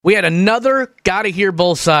We had another Gotta Hear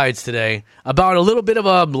Both Sides today about a little bit of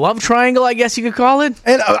a love triangle, I guess you could call it.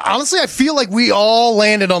 And honestly, I feel like we all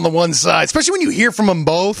landed on the one side, especially when you hear from them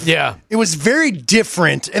both. Yeah. It was very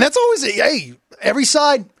different. And that's always, hey, every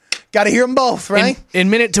side, got to hear them both, right? In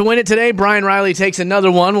Minute to Win It today, Brian Riley takes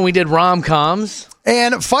another one when we did rom-coms.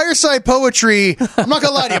 And fireside poetry, I'm not going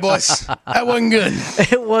to lie to you, boys. That wasn't good.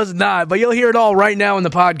 It was not, but you'll hear it all right now in the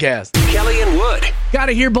podcast. Kelly and Wood.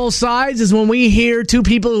 Gotta Hear Both Sides is when we hear two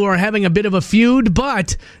people who are having a bit of a feud,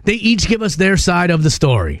 but they each give us their side of the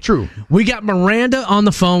story. True. We got Miranda on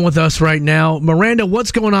the phone with us right now. Miranda,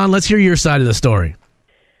 what's going on? Let's hear your side of the story.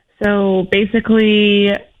 So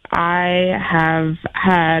basically, I have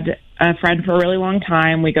had a friend for a really long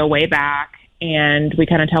time. We go way back, and we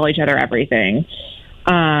kind of tell each other everything.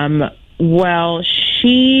 Well,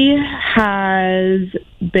 she has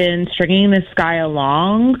been stringing this guy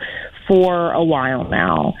along for a while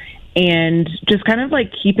now and just kind of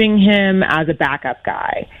like keeping him as a backup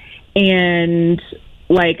guy. And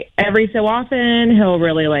like every so often he'll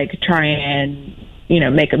really like try and,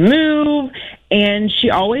 make a move, and she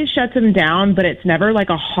always shuts him down, but it's never like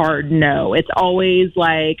a hard no. It's always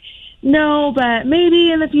like, no, but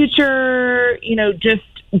maybe in the future, just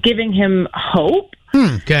giving him hope.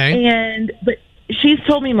 Okay. But she's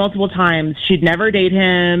told me multiple times she'd never date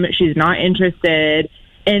him. She's not interested.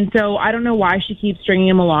 And so I don't know why she keeps stringing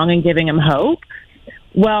him along and giving him hope.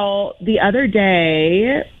 Well, the other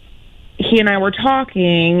day, he and I were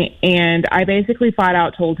talking, and I basically flat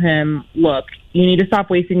out told him, look, you need to stop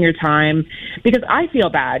wasting your time, because I feel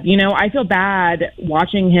bad. I feel bad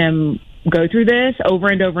watching him go through this over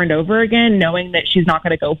and over and over again, knowing that she's not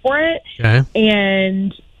going to go for it. Okay.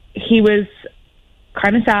 And he was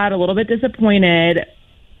kind of sad, a little bit disappointed,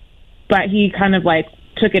 but he kind of like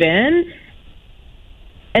took it in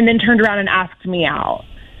and then turned around and asked me out.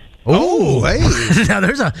 Oh, hey. Now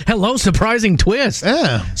there's a surprising twist.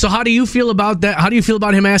 Yeah. So how do you feel about that? How do you feel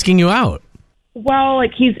about him asking you out? Well,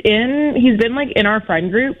 like he's been like in our friend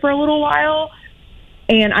group for a little while,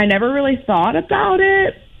 and I never really thought about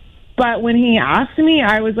it. But when he asked me,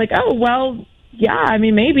 I was like, oh, well, yeah, I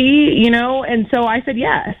mean, maybe, and so I said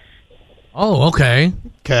yes. Oh, okay.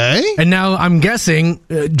 Okay. And now I'm guessing,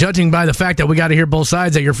 judging by the fact that we got to hear both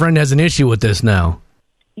sides, that your friend has an issue with this now.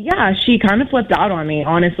 Yeah, she kind of flipped out on me,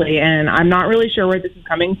 honestly, and I'm not really sure where this is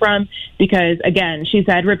coming from because, again, she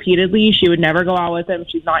said repeatedly she would never go out with him.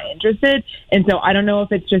 She's not interested. And so I don't know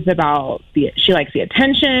if it's just about she likes the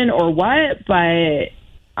attention or what, but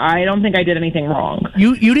I don't think I did anything wrong.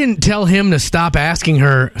 You didn't tell him to stop asking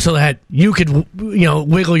her so that you could,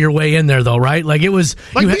 wiggle your way in there, though, right? Like it was.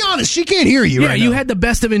 Like, be honest, she can't hear you. Yeah, right you now. had the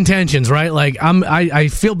best of intentions, right? Like I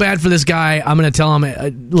feel bad for this guy. I'm going to tell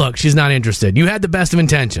him, look, she's not interested. You had the best of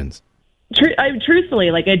intentions.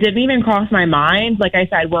 Truthfully, like it didn't even cross my mind. Like I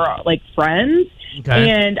said, we're like friends. Okay.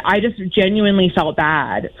 And I just genuinely felt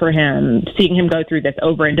bad for him, seeing him go through this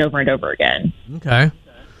over and over and over again. Okay.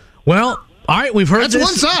 Well. All right, we've heard That's this.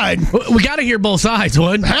 one side. We got to hear both sides,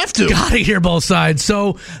 Wood. Have to. Got to hear both sides.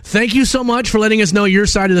 So thank you so much for letting us know your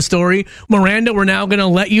side of the story. Miranda, we're now going to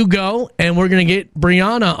let you go, and we're going to get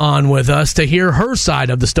Brianna on with us to hear her side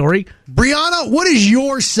of the story. Brianna, what is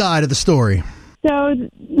your side of the story? So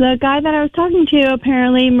the guy that I was talking to,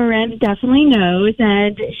 apparently Miranda definitely knows,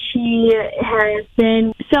 and she has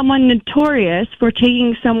been someone notorious for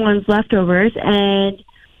taking someone's leftovers, and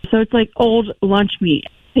so it's like old lunch meat.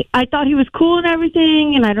 I thought he was cool and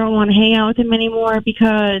everything, and I don't want to hang out with him anymore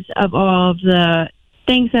because of all of the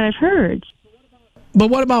things that I've heard. But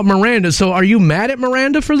what about Miranda? So are you mad at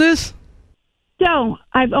Miranda for this? So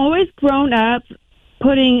I've always grown up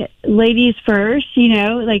putting ladies first,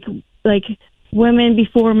 like women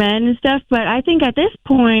before men and stuff. But I think at this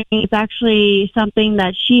point, it's actually something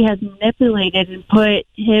that she has manipulated and put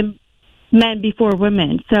men before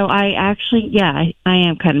women. So I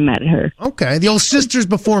am kind of mad at her. Okay, the old sisters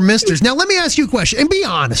before misters. Now, let me ask you a question, and be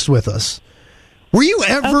honest with us. Were you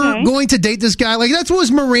ever going to date this guy? Like, that's what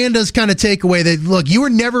was Miranda's kind of takeaway, that, look, you were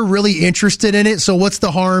never really interested in it, so what's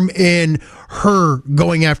the harm in her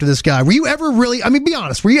going after this guy? Were you ever really, be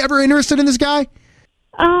honest, were you ever interested in this guy?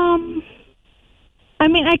 I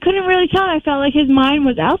couldn't really tell. I felt like his mind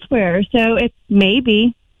was elsewhere, so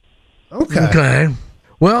maybe. Okay.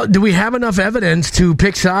 Well, do we have enough evidence to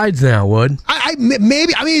pick sides now, Wood?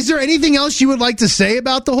 Maybe. Is there anything else you would like to say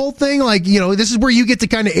about the whole thing? Like, this is where you get to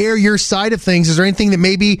kind of air your side of things. Is there anything that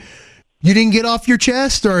maybe you didn't get off your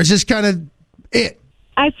chest, or is this kind of it?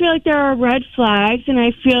 I feel like there are red flags, and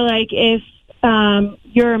I feel like if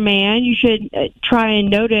you're a man, you should try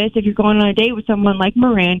and notice if you're going on a date with someone like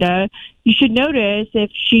Miranda, you should notice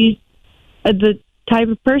if she's the type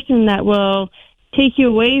of person that will take you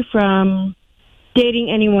away from dating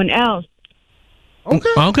anyone else.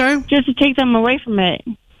 Okay. Just to take them away from it.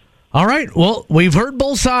 All right. Well, we've heard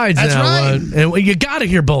both sides That's now. right. And you got to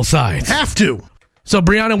hear both sides. Have to. So,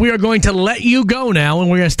 Brianna, we are going to let you go now, and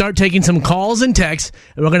we're going to start taking some calls and texts,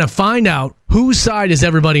 and we're going to find out whose side is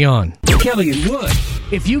everybody on. Kelly and Wood.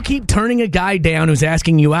 If you keep turning a guy down who's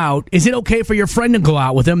asking you out, is it okay for your friend to go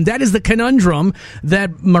out with him? That is the conundrum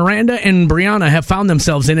that Miranda and Brianna have found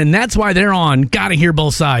themselves in, and that's why they're on. Got to hear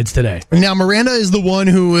both sides today. Now, Miranda is the one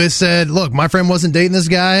who has said, look, my friend wasn't dating this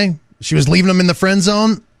guy. She was leaving him in the friend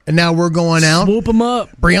zone, and now we're going out. Swoop him up.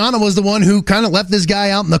 Brianna was the one who kind of left this guy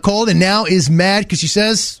out in the cold and now is mad because she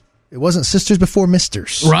says it wasn't sisters before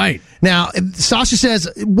misters. Right. Now, Sasha says,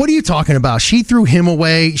 what are you talking about? She threw him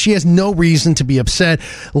away. She has no reason to be upset.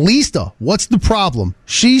 Lisa, what's the problem?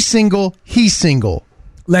 She's single. He's single.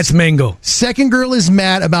 Let's mingle. Second girl is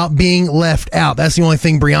mad about being left out. That's the only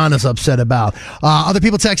thing Brianna's upset about. Other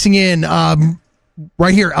people texting in,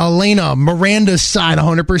 right here, Elena, Miranda's side,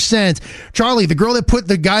 100%. Charlie, the girl that put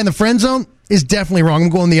the guy in the friend zone is definitely wrong. I'm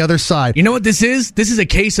going the other side. You know what this is? This is a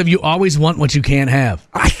case of you always want what you can't have.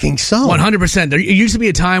 I think so. 100%. There used to be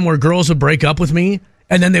a time where girls would break up with me,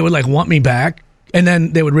 and then they would want me back, and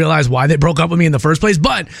then they would realize why they broke up with me in the first place.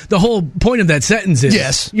 But the whole point of that sentence is,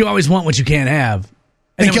 yes, you always want what you can't have.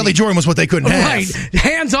 And Kelly Jordan was what they couldn't have. Right.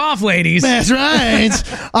 Hands off, ladies. That's right.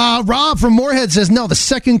 Rob from Moorhead says, no, the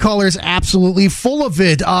second caller is absolutely full of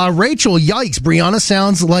it. Rachel, yikes. Brianna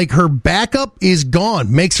sounds like her backup is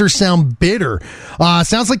gone. Makes her sound bitter.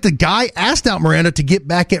 Sounds like the guy asked out Miranda to get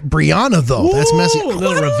back at Brianna, though. Ooh, that's messy. A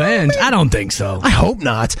little revenge. I don't think so. I hope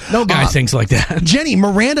not. No guy thinks like that. Jenny,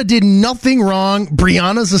 Miranda did nothing wrong.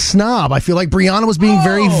 Brianna's a snob. I feel like Brianna was being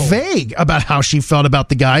very vague about how she felt about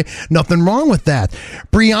the guy. Nothing wrong with that.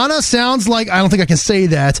 Brianna sounds like, I don't think I can say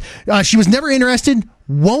that. She was never interested,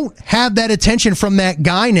 won't have that attention from that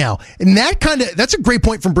guy now. And that's a great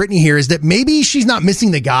point from Brittany here, is that maybe she's not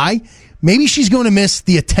missing the guy. Maybe she's going to miss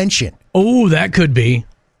the attention. Oh, that could be.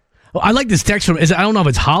 Well, I like this text from, I don't know if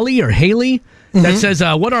it's Holly or Haley, that says,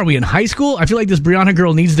 what are we, in high school? I feel like this Brianna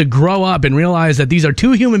girl needs to grow up and realize that these are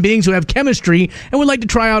two human beings who have chemistry and would like to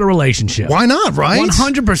try out a relationship. Why not, right?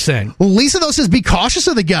 100%. Well, Lisa, though, says be cautious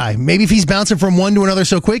of the guy. Maybe if he's bouncing from one to another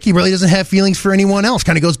so quick, he really doesn't have feelings for anyone else.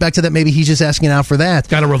 Kind of goes back to that maybe he's just asking out for that.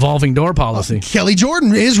 Got a revolving door policy. Kelly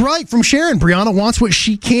Jordan is right from Sharon. Brianna wants what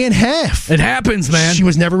she can't have. It happens, man. She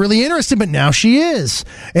was never really interested, but now she is.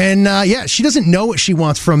 And, she doesn't know what she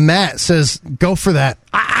wants from Matt. Says, go for that.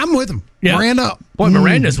 I'm with him. Yeah. Miranda. Boy,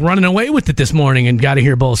 Miranda's running away with it this morning and got to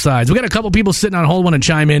hear both sides. We got a couple people sitting on hold want to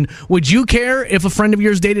chime in. Would you care if a friend of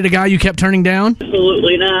yours dated a guy you kept turning down?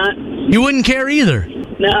 Absolutely not. You wouldn't care either?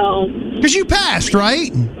 No. Because you passed,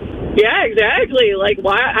 right? Yeah, exactly. Like,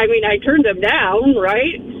 why? I mean, I turned them down,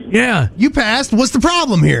 right? Yeah. You passed. What's the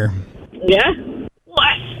problem here? Yeah.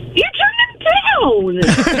 What? You turned them down!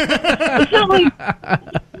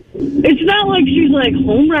 It's not like she's like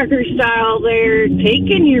homewrecker style there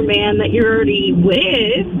taking your man that you're already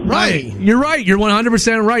with. Right. You're right. You're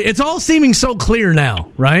 100% right. It's all seeming so clear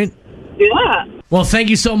now, right? Yeah. Well, thank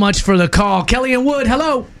you so much for the call. Kelly and Wood,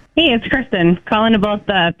 hello. Hey, it's Kristen calling about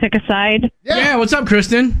the pick a side. Yeah, what's up,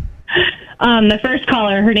 Kristen? The first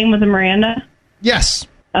caller, her name was Miranda. Yes.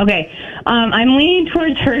 Okay. I'm leaning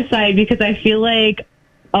towards her side because I feel like,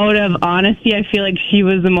 out of honesty, I feel like she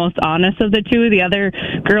was the most honest of the two. The other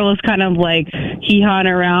girl was kind of like hee-hawing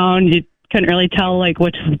around. You couldn't really tell like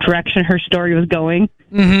which direction her story was going.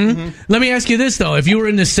 Let me ask you this though: if you were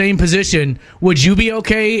in the same position, would you be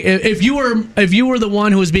okay if you were the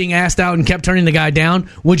one who was being asked out and kept turning the guy down?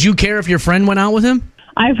 Would you care if your friend went out with him?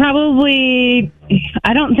 I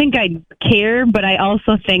don't think I'd care, but I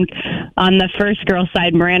also think on the first girl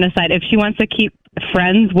side, Miranda's side, if she wants to keep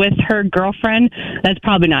friends with her girlfriend, that's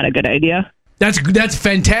probably not a good idea. That's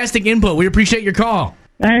fantastic input. We appreciate your call.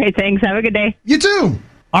 All right, thanks. Have a good day. You too.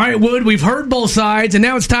 All right, Wood, we've heard both sides, and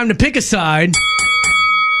now it's time to pick a side.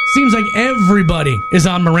 Seems like everybody is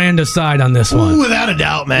on Miranda's side on this one. Ooh, without a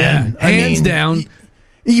doubt, man. Yeah, hands down.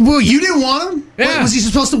 Well, you didn't want him? Yeah. What, was he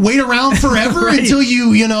supposed to wait around forever Right. until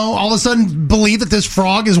you all of a sudden believe that this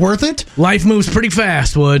frog is worth it? Life moves pretty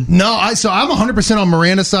fast, Wood. No, so I'm 100% on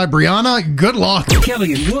Miranda's side. Brianna, good luck.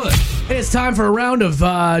 Kelly and Wood. And it's time for a round of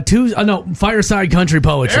Fireside Country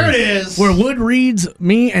Poetry. There it is. Where Wood reads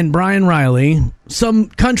me and Brian Riley some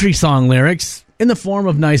country song lyrics in the form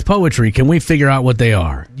of nice poetry. Can we figure out what they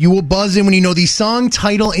are? You will buzz in when you know the song,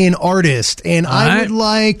 title, and artist. And I right. would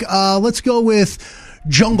like, let's go with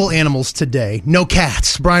Jungle Animals today. No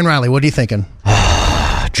cats. Brian Riley, what are you thinking?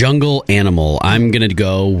 Jungle animal. I'm going to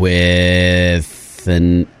go with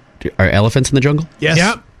are elephants in the jungle? Yes.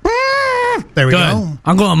 Yep. There we Good. go.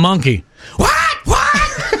 I'm going monkey. What?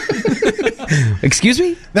 Excuse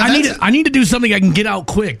me? Now, I need to do something I can get out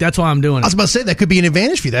quick. That's why I'm doing I was it. about to say that could be an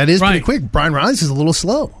advantage for you. That is pretty Right. quick. Brian Riley's is a little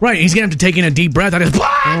slow. Right. He's going to have to take in a deep breath. I just,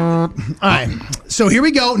 All right. So here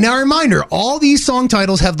we go. Now, a reminder, all these song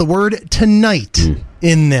titles have the word tonight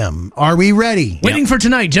in them. Are we ready? Waiting for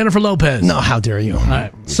tonight, Jennifer Lopez. No, how dare you?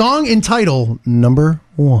 right. Song and title number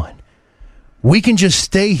 1. We can just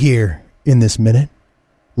stay here in this minute,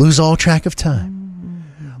 lose all track of time.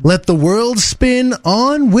 Let the world spin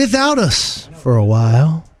on without us for a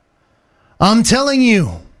while. I'm telling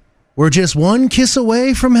you, we're just one kiss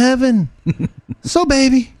away from heaven. So,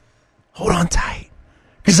 baby, hold on tight,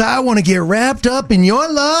 because I want to get wrapped up in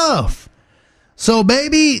your love. So,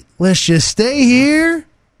 baby, let's just stay here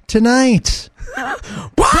tonight.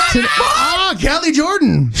 What? Kelly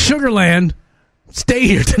Jordan. Sugarland. Stay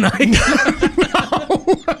here tonight.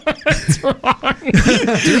 Do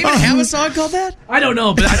they even have a song called that? I don't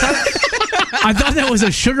know, but I thought that was a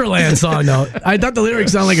Sugarland song, though. I thought the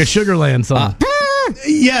lyrics sound like a Sugarland song.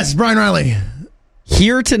 Yes, Brian Riley.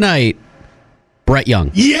 Here Tonight, Brett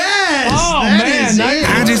Young. Yes. Oh, that man, is that- it.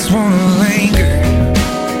 I just want to linger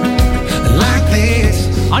like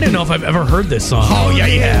this. I don't know if I've ever heard this song. Oh, yeah,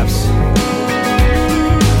 you have.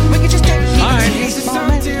 We could just take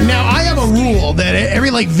Now, I have a rule that every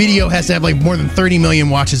video has to have more than 30 million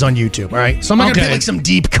watches on YouTube. All right, so I'm not gonna Okay. pick some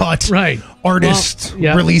deep cut, Right. artist Well,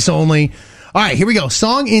 yeah. release only. All right, here we go.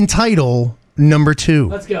 Song in title number 2.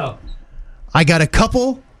 Let's go. I got a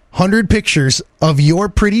couple 100 pictures of your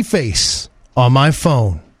pretty face on my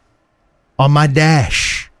phone, on my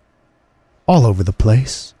dash, all over the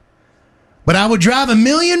place. But I would drive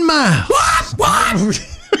 1,000,000 miles. What?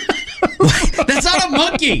 That's not a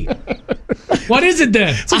monkey. What is it then?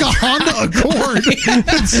 It's like a Honda Accord.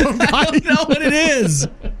 I don't know what it is.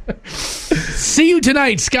 See you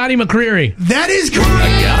tonight, Scotty McCreery. That is correct.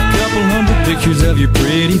 Got a couple 100 pictures of your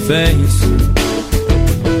pretty face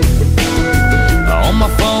on my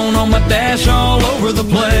phone, on my dash, all over the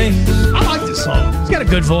place. I like this song. He's got a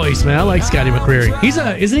good voice, man. I like Scotty McCreery.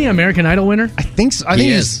 Isn't he an American Idol winner? I think so. I He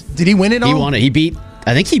think is. did he win it all? He won it.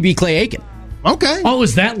 I think he beat Clay Aiken. Okay. Oh,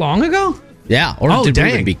 was that long ago? Yeah. Or Oh, did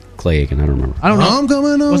dang. Ruben beat Clay Aiken? I don't remember. I don't know. I'm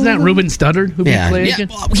coming on. Wasn't that Ruben Studdard who beat Yeah. Clay Yeah. Aiken?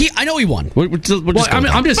 Well, I know he won. We're just Well, going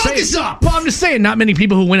I'm just saying. Focus up. Well, I'm just saying. Not many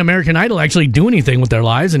people who win American Idol actually do anything with their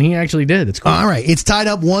lives, and he actually did. It's cool. All right, it's tied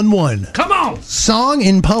up 1-1. Come on, Song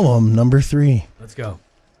and poem number 3. let's go.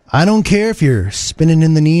 I don't care if you're spinning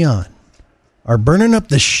in the neon or burning up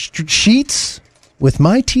the sheets with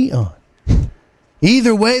my tea on.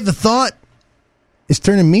 Either way, the thought is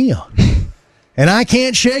turning me on. And I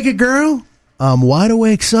can't shake it, girl. I'm wide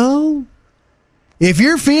awake, so if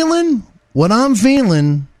you're feeling what I'm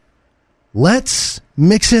feeling, let's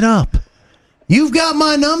mix it up. You've got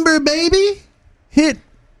my number, baby. Hit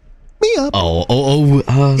me up.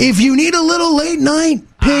 If you need a little late night,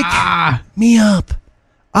 pick me up.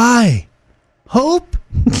 I hope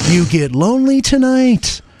you get lonely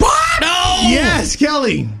tonight. No. Yes,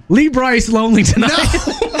 Kelly. Lee Bryce, Lonely Tonight.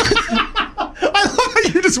 I love how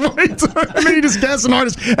you just wait. I mean, you just guess an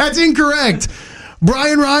artist. That's incorrect.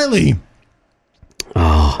 Brian Riley.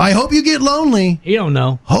 I hope you get lonely. You don't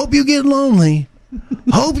know. Hope you get lonely.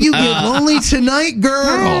 Hope you get lonely tonight,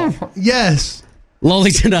 girl. Yes.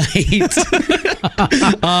 Lonely Tonight.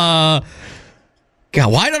 God,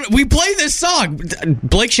 why don't we play this song?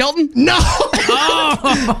 Blake Shelton? No. All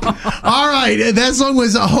right. That song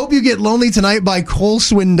was I Hope You Get Lonely Tonight by Cole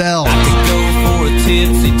Swindell. I could go for a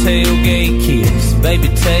tipsy tailgate kiss. Baby,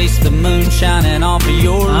 taste the moon shining off of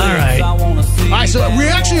your lips. right. I wanna see. All right, so we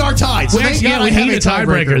actually are tied. So thank God I we have need a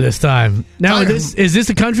tiebreaker this time. Now, Tiger. is this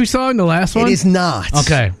a country song, the last one? It is not.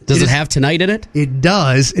 Okay. Does it have Tonight in it? It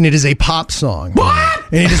does, and it is a pop song. What?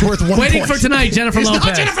 And it is worth 1 Waiting point. for tonight, Jennifer It's Lopez.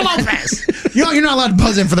 not Jennifer Lopez. You're not allowed to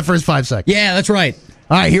buzz in for the first 5 seconds. Yeah, that's right.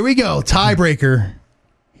 All right, here we go. Tiebreaker.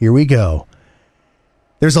 Here we go.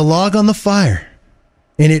 There's a log on the fire,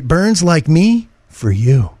 and it burns like me for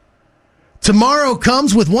you. Tomorrow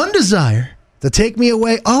comes with one desire to take me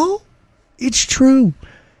away. Oh, it's true.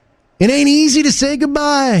 It ain't easy to say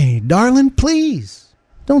goodbye. Darling, please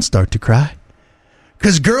don't start to cry.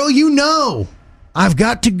 'Cause, girl, you know I've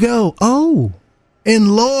got to go. Oh,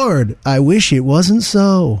 and Lord, I wish it wasn't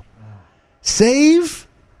so. Save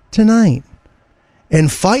tonight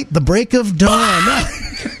and fight the break of dawn.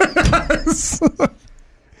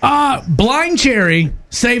 Blind Cherry,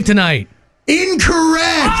 Save Tonight.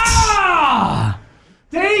 Incorrect.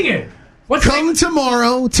 Dang it. Come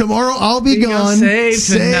tomorrow. Tomorrow I'll be You gonna gone.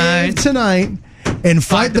 save tonight. And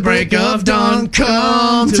fight the break of dawn.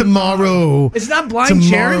 Come tomorrow. It's not Blind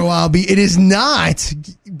Cherry. Tomorrow I'll be. It is not.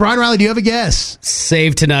 Brian Riley, do you have a guess?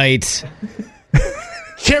 Save tonight.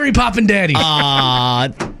 Cherry Poppin' Daddy.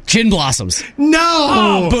 Gin Blossoms. No.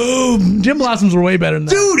 Oh, boom. Gin Blossoms were way better than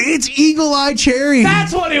that. Dude, it's Eagle Eye Cherry.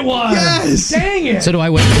 That's what it was. Yes. Dang it. So do I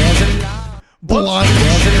win? Blind.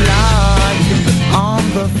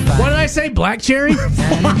 What did I say? Black cherry?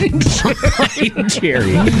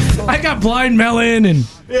 Cherry. I got Blind Melon and...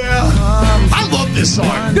 Yeah. I love this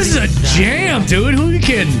song. This is a jam, dude. Who are you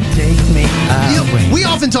kidding? We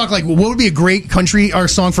often talk like, what would be a great country or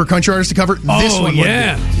song for a country artist to cover? This Oh, one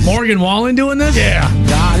yeah. would be. Morgan Wallen doing this? Yeah.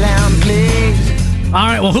 All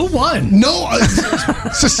right, well, who won? No,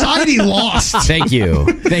 society lost. Thank you.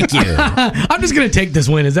 I'm just going to take this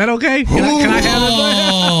win. Is that okay? Can I have it?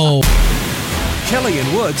 Oh. Kelly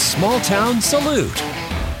and Wood's Small Town Salute.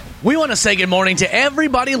 We want to say good morning to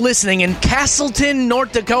everybody listening in Castleton,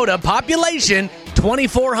 North Dakota. Population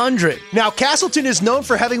 2,400. Now, Castleton is known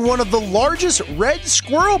for having one of the largest red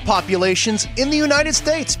squirrel populations in the United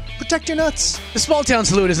States. Protect your nuts. The Small Town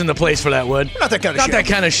Salute isn't the place for that, Wood. Not that kind of Not show. that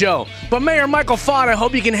kind of show. But Mayor Michael Fott, I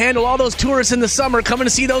hope you can handle all those tourists in the summer coming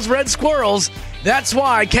to see those red squirrels. That's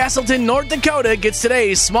why Castleton, North Dakota gets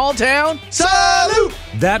today's Small Town Salute.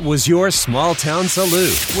 That was your Small Town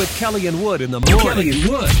Salute with Kelly and Wood in the morning. Kelly and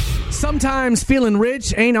Wood. Sometimes feeling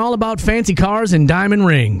rich ain't all about fancy cars and diamond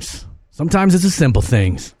rings. Sometimes it's the simple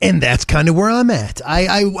things. And that's kind of where I'm at.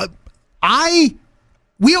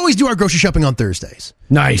 We always do our grocery shopping on Thursdays.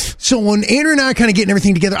 Nice. So when Andrew and I are kind of getting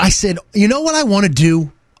everything together, I said, you know what I want to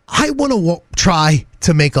do? I want to try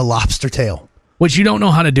to make a lobster tail. Which you don't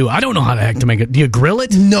know how to do. I don't know how the heck to make it. Do you grill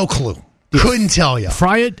it? No clue. Couldn't tell you.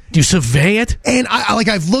 Fry it? Do you survey it? And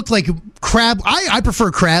I've looked like crab. I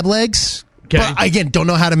prefer crab legs. Okay. But again, don't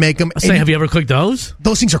know how to make them. Have you ever cooked those?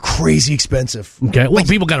 Those things are crazy expensive. Okay. Well,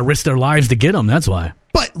 people got to risk their lives to get them. That's why.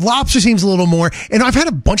 But lobster seems a little more. And I've had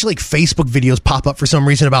a bunch of Facebook videos pop up for some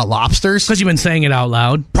reason about lobsters. Because you've been saying it out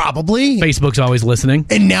loud. Probably. Facebook's always listening.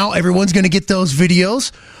 And now everyone's going to get those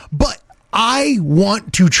videos. But I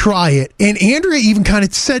want to try it. And Andrea even kind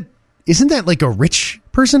of said, isn't that like a rich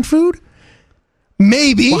person food?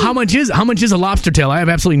 Maybe. Well, how much is a lobster tail? I have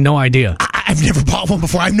absolutely no idea. I've never bought one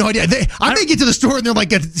before. I have no idea. I may get to the store and they're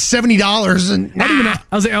like at $70 and I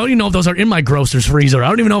don't even know if those are in my grocer's freezer. I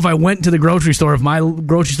don't even know if I went to the grocery store if my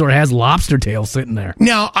grocery store has lobster tails sitting there.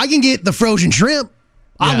 Now, I can get the frozen shrimp.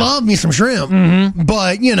 I love me some shrimp. Mm-hmm.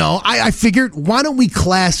 But, I figured, why don't we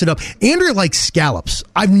class it up? Andrea likes scallops.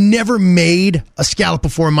 I've never made a scallop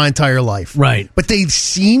before in my entire life. Right. But they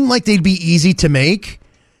seem like they'd be easy to make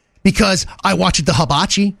because I watch it the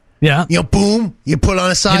hibachi. Yeah. Boom, you put it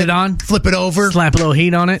on a side. Hit it on. Flip it over. Slap a little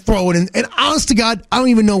heat on it. Throw it in. And honest to God, I don't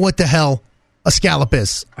even know what the hell a scallop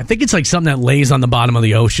is. I think it's like something that lays on the bottom of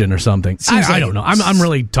the ocean or something. I don't know. I'm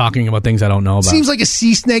really talking about things I don't know about. Seems like a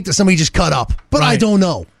sea snake that somebody just cut up. But I don't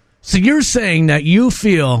know. So you're saying that you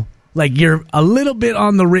feel like you're a little bit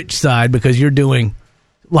on the rich side because you're doing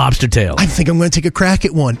lobster tail. I think I'm going to take a crack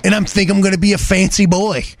at one. And I think I'm going to be a fancy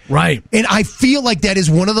boy. Right. And I feel like that is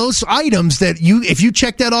one of those items that if you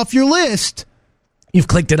check that off your list, you've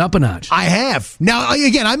clicked it up a notch. I have. Now,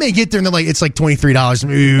 again, I may get there and they're like, it's like $23.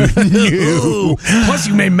 Plus,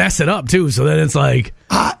 you may mess it up too. So then it's like.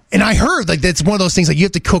 And I heard like that's one of those things like you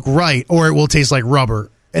have to cook right or it will taste like rubber.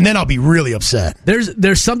 And then I'll be really upset.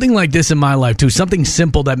 There's something like this in my life too. Something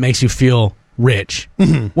simple that makes you feel rich.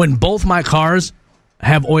 Mm-hmm. When both my cars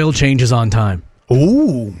have oil changes on time.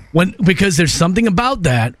 Ooh. Because there's something about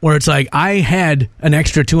that where it's like I had an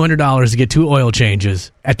extra $200 to get 2 oil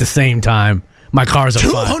changes at the same time. My car's are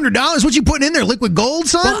 $200? What you putting in there? Liquid gold,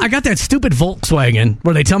 son? Well, I got that stupid Volkswagen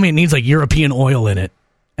where they tell me it needs like European oil in it.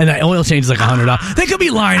 And that oil change is like $100. They could be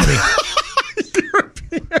lying to me.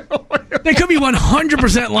 They could be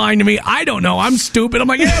 100% lying to me. I don't know. I'm stupid. I'm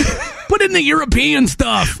like, yeah, put in the European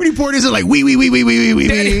stuff. When you pour it, is it like,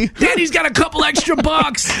 wee. Daddy's got a couple extra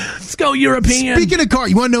bucks. Let's go European. Speaking of car,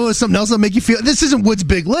 you want to know something else that'll make you feel, this isn't Wood's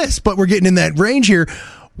big list, but we're getting in that range here.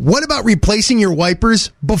 What about replacing your wipers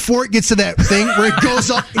before it gets to that thing where it goes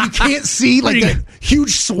up and you can't see like that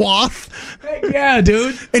huge swath? Heck yeah,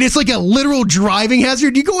 dude. And it's like a literal driving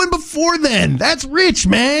hazard. You go in before then. That's rich,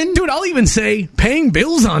 man. Dude, I'll even say paying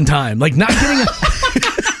bills on time. Like not getting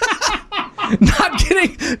not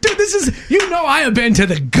kidding. Dude, this is, I have been to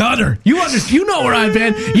the gutter. You know where I've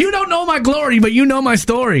been. You don't know my glory, but you know my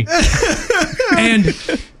story. And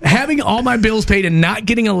having all my bills paid and not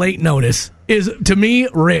getting a late notice is, to me,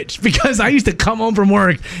 rich. Because I used to come home from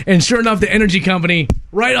work, and sure enough, the energy company,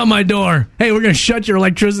 right on my door, hey, we're going to shut your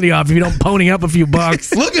electricity off if you don't pony up a few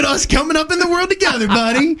bucks. Look at us coming up in the world together,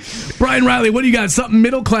 buddy. Brian Riley, what do you got? Something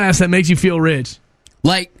middle class that makes you feel rich?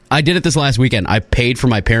 Like, I did it this last weekend. I paid for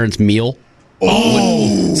my parents' meal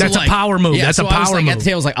Oh, that's a power move. Yeah, that's so a power I was like, move. at the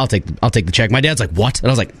table, I was like, I'll take the check. My dad's like, what? And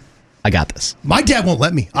I was like, I got this. my dad won't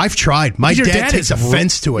let me. I've tried. My Your dad takes is-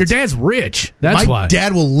 offense to it. Your dad's rich. That's my why.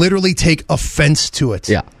 dad will literally take offense to it.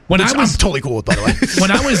 Yeah. When Which I was I'm totally cool with, by the way.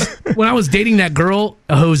 when I was dating that girl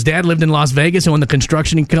whose dad lived in Las Vegas and owned the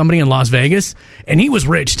construction company in Las Vegas, and he was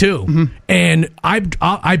rich too. Mm-hmm. And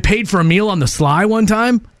I paid for a meal on the sly one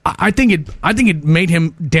time. I think it made him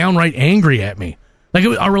downright angry at me. Like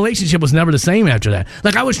our relationship was never the same after that.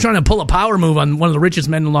 Like I was trying to pull a power move on one of the richest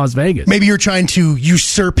men in Las Vegas. Maybe you're trying to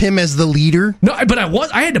usurp him as the leader. No, but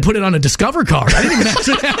I had to put it on a Discover card. I didn't even have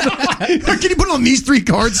to. Can you put it on these 3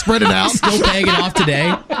 cards, spread it out? Still paying it off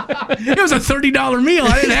today. It was a $30 meal.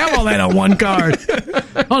 I didn't have all that on one card.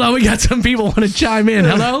 Hold on, we got some people want to chime in.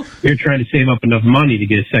 Hello? You're trying to save up enough money to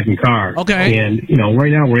get a second car. Okay. And,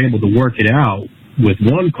 right now we're able to work it out with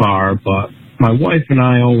one car, but my wife and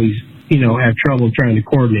I always, have trouble trying to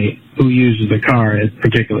coordinate who uses the car at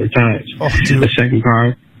particular times. Oh, dude. The second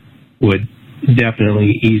car would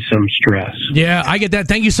definitely ease some stress. Yeah, I get that.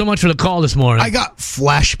 Thank you so much for the call this morning. I got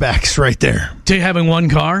flashbacks right there. To having one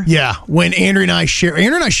car? Yeah, when Andrew and I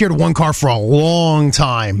shared one car for a long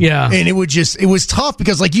time. Yeah. And it was tough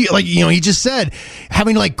because he just said,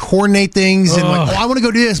 having to coordinate things and I want to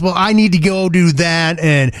go do this, well, I need to go do that,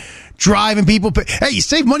 and driving people. Hey, you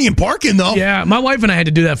save money in parking though. Yeah, my wife and I had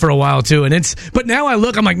to do that for a while too, but now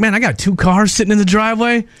I'm like, man, I got 2 cars sitting in the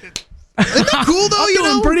driveway. Isn't that cool though? I'm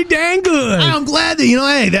doing pretty dang good. I'm glad that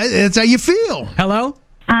hey, that's how you feel. Hello?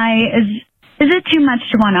 Is it too much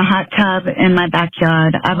to want a hot tub in my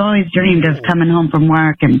backyard? I've always dreamed of coming home from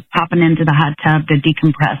work and popping into the hot tub to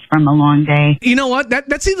decompress from a long day. You know what?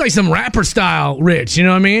 That seems like some rapper style, Rich. You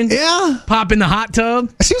know what I mean? Yeah. Pop in the hot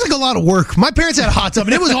tub. It seems like a lot of work. My parents had a hot tub,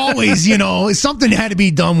 and it was always, something had to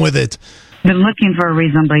be done with it. Been looking for a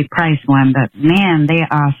reasonably priced one, but man, they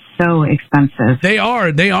are so expensive. They are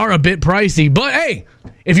a bit pricey, but hey,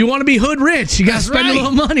 if you want to be hood rich, you got to spend a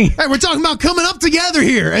little money. Hey, we're talking about coming up together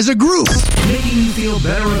here as a group. Making you feel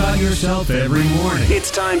better about yourself every morning. It's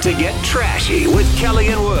time to get trashy with Kelly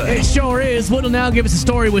and Wood. It sure is. Wood will now give us a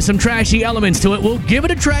story with some trashy elements to it. We'll give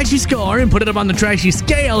it a trashy score and put it up on the trashy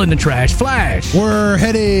scale in the Trash Flash. We're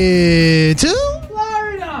headed to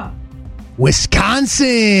Florida,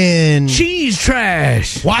 Wisconsin. Cheese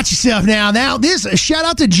trash. Watch yourself now. Now, shout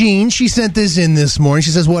out to Jean. She sent this in this morning. She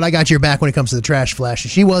says, I got your back when it comes to the Trash Flash.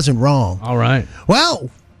 And she wasn't wrong. All right. Well,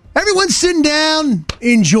 everyone's sitting down,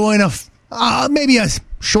 enjoying maybe a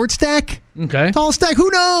short stack. Okay. Tall stack. Who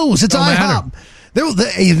knows? It's IHOP.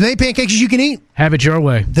 They pancakes you can eat. Have it your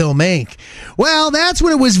way. They'll make. Well, that's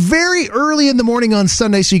when it was very early in the morning on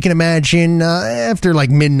Sunday, so you can imagine after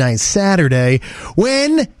midnight Saturday,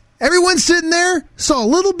 when everyone sitting there saw a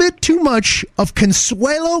little bit too much of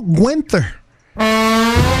Consuelo Guenther.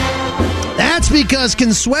 That's because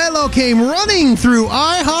Consuelo came running through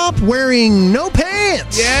IHOP wearing no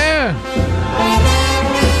pants. Yeah.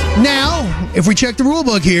 Now, if we check the rule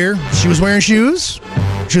book here, she was wearing shoes,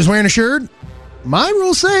 she was wearing a shirt. My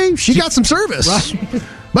rules say she got some service. Right.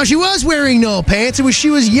 But she was wearing no pants, and she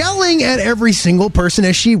was yelling at every single person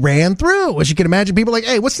as she ran through. As you can imagine, people like,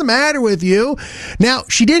 hey, what's the matter with you? Now,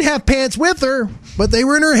 she did have pants with her, but they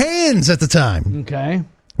were in her hands at the time. Okay.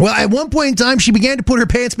 Well, at one point in time, she began to put her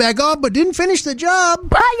pants back on, but didn't finish the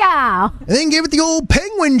job. Hiya! And then gave it the old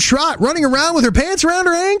penguin trot, running around with her pants around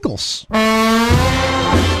her ankles.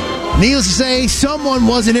 Needless to say, someone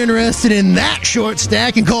wasn't interested in that short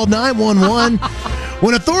stack and called 911.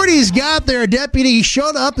 When authorities got there, a deputy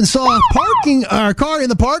showed up and saw a car in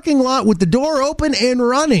the parking lot with the door open and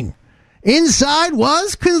running. Inside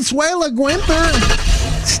was Consuelo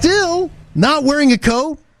Guenther, still not wearing a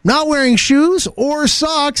coat, not wearing shoes or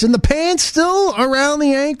socks, and the pants still around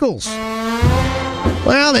the ankles.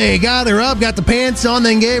 Well, they got her up, got the pants on,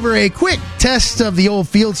 then gave her a quick test of the old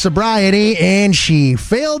field sobriety, and she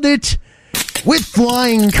failed it with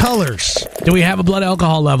flying colors. Do we have a blood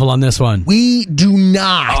alcohol level on this one? We do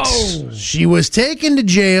not. Oh. She was taken to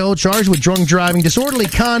jail, charged with drunk driving, disorderly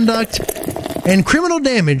conduct, and criminal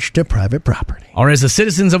damage to private property. Or as the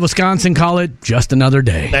citizens of Wisconsin call it, just another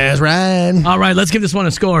day. That's right. All right, let's give this one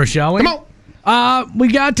a score, shall we? Come on. We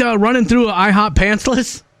got running through an IHOP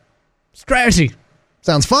pantsless. It's trashy.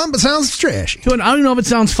 Sounds fun, but sounds trashy. I don't even know if it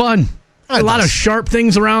sounds fun. A lot of sharp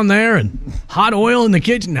things around there and hot oil in the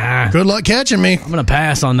kitchen. Nah. Good luck catching me. I'm going to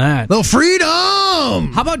pass on that. Little freedom.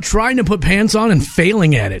 How about trying to put pants on and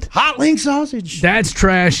failing at it? Hot link sausage. That's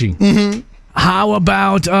trashy. Mm-hmm. How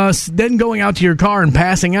about then going out to your car and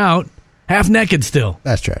passing out, Half naked still.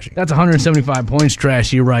 That's trashy. That's 175 points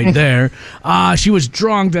trashy right there. She was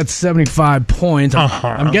drunk. That's 75 points.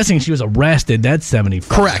 I'm guessing she was arrested. That's 75.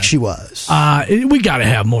 Correct, she was. We got to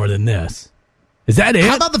have more than this. Is that it?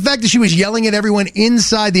 How about the fact that she was yelling at everyone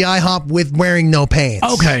inside the IHOP with wearing no pants?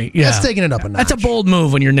 Okay, yeah. That's taking it up a notch. That's a bold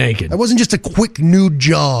move when you're naked. That wasn't just a quick nude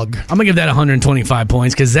jog. I'm going to give that 125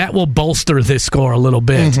 points because that will bolster this score a little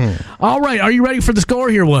bit. All right, are you ready for the score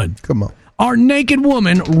here, Wood? Come on. Our naked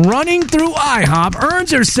woman running through IHOP earns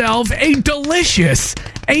herself a delicious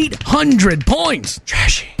 800 points.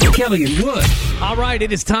 Trashy. Kelly and Wood. All right,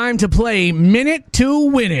 it is time to play Minute to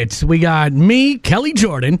Win It. We got me, Kelly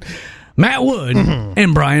Jordan, Matt Wood,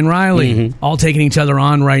 and Brian Riley all taking each other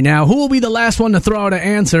on right now. Who will be the last one to throw out an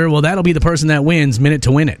answer? Well, that'll be the person that wins Minute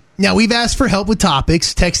to Win It. Now, we've asked for help with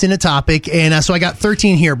topics. Text in a topic, and so I got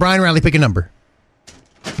 13 here. Brian Riley, pick a number.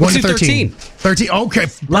 1 to 13. 13. Okay.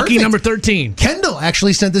 Lucky number 13. Kendall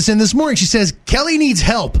actually sent this in this morning. She says, Kelly needs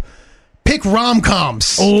help. Pick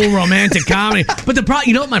rom-coms. Oh, romantic comedy. But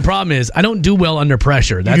you know what my problem is? I don't do well under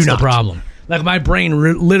pressure. That's the problem. Like, my brain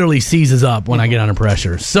literally seizes up when I get under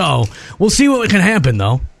pressure. So, we'll see what can happen,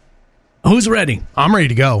 though. Who's ready? I'm ready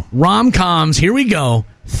to go. Rom-coms. Here we go.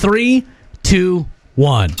 3, 2,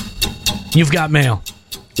 1. You've got mail.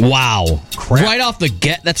 Wow. Crap. Right off the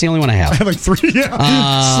get, that's the only one I have. I have like 3.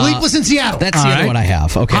 Yeah. Sleepless in Seattle. That's the other one I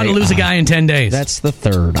have. Okay. How to lose a guy in 10 days. That's the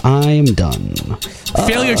third. I am done.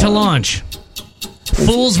 Failure to launch.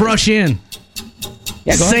 Fools rush in.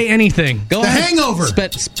 Yeah, Say anything. The Hangover.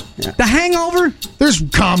 The Hangover? There's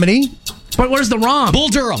comedy. But where's the rom? Bull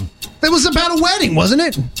Durham. That was about a wedding, wasn't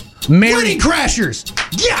it? Wedding Crashers.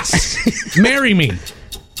 Yes. Marry Me.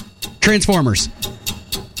 Transformers.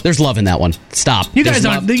 There's love in that one. Stop. You guys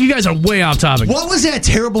are way off topic. What was that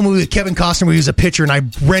terrible movie with Kevin Costner where he was a pitcher and I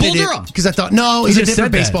rented it because I thought, no, it's a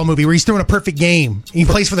different baseball movie where he's throwing a perfect game. He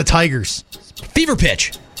plays for the Tigers. Fever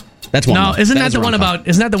Pitch. That's one. No, isn't that the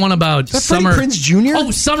one about summer? Prince Jr.? Oh,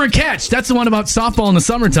 Summer Catch. That's the one about softball in the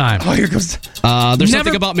summertime. Oh, here goes. There's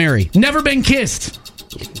something about Mary. Never Been Kissed.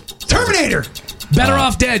 Terminator. Better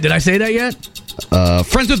Off Dead. Did I say that yet?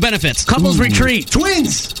 Friends with Benefits. Couples Retreat.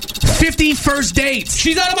 Twins. 50 First Dates.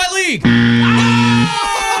 She's out of my league.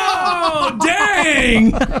 Oh,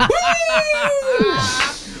 dang.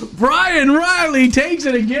 Brian Riley takes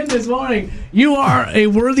it again this morning. You are a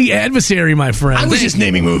worthy adversary, my friend. I was just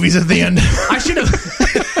naming movies at the end.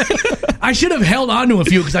 I should have held on to a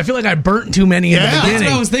few because I feel like I burnt too many in the beginning. That's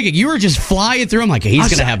what I was thinking. You were just flying through. I'm like, he's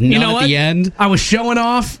going to have none at the end. I was showing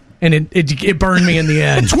off, and it burned me in the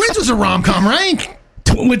end. Twins was a rom-com, right?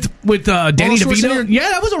 With Danny DeVito? Yeah,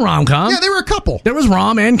 that was a rom-com. Yeah, they were a couple. There was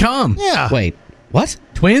rom and com. Yeah. Wait, what?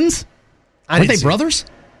 Twins? Weren't they brothers?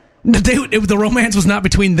 The romance was not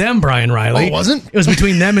between them, Brian Riley. Oh, it wasn't? It was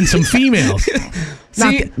between them and some females.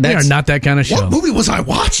 They are not that kind of show. What movie was I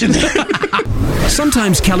watching?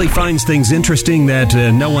 Sometimes Kelly finds things interesting that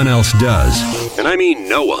no one else does. And I mean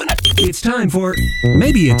no one. It's time for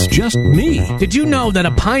Maybe It's Just Me. Did you know that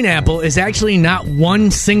a pineapple is actually not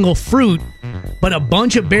one single fruit, but a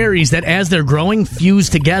bunch of berries that, as they're growing, fuse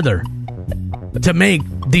together to make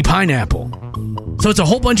the pineapple? So it's a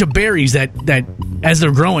whole bunch of berries that as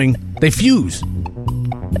they're growing, they fuse.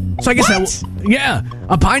 So I guess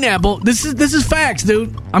a pineapple. This is facts,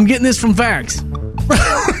 dude. I'm getting this from facts.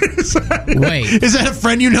 Wait, is that a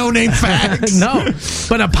friend you know named Facts? No,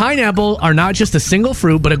 but a pineapple are not just a single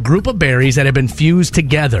fruit, but a group of berries that have been fused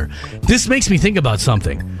together. This makes me think about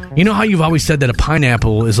something. You know how you've always said that a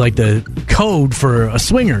pineapple is like the code for a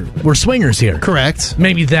swinger? We're swingers here. Correct.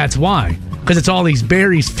 Maybe that's why. Because it's all these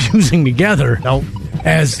berries fusing together. Nope.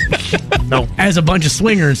 As a bunch of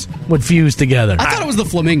swingers would fuse together. I thought it was the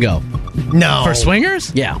flamingo. No. For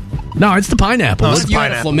swingers? Yeah. No, it's the pineapple. What if you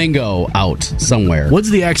had a flamingo out somewhere? What's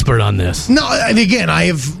the expert on this? No, and again,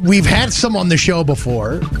 we've had some on the show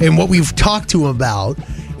before, and what we've talked to about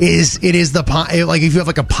is if you have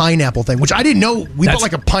like a pineapple thing, which I didn't know. We bought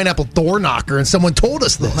like a pineapple door knocker, and someone told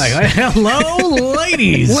us this. Like, hello,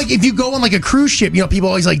 ladies. Like if you go on like a cruise ship, people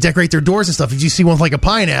always like decorate their doors and stuff. If you see one with like a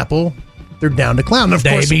pineapple, they're down to clown. And of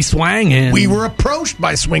course, they be swanging. We were approached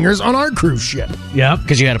by swingers on our cruise ship. Yep.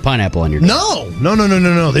 Because you had a pineapple on your door.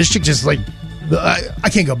 No. This chick just like, I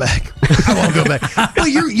can't go back. I won't go back. Well,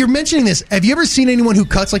 you're mentioning this. Have you ever seen anyone who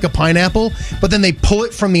cuts like a pineapple, but then they pull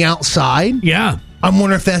it from the outside? Yeah. I'm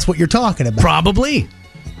wondering if that's what you're talking about. Probably.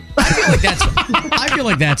 I feel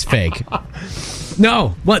like that's fake.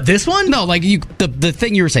 No. What, this one? No, like the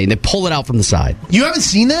thing you were saying, they pull it out from the side. You haven't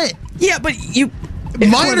seen that? Yeah, but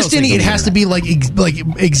my understanding, it has to be like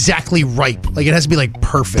exactly ripe. Like it has to be like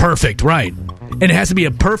perfect. Perfect, right. And it has to be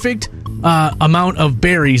a perfect amount of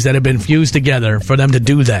berries that have been fused together for them to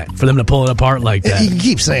do that, for them to pull it apart like that. You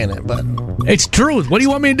keep saying it, but it's truth. What do you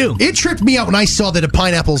want me to do? It tripped me out when I saw that the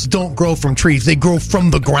pineapples don't grow from trees; they grow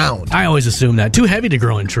from the ground. I always assume that. Too heavy to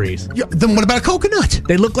grow in trees. Yeah, then what about a coconut?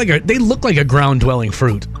 They look like a ground dwelling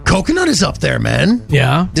fruit. Coconut is up there, man.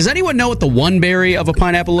 Yeah. Does anyone know what the one berry of a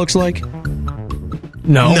pineapple looks like?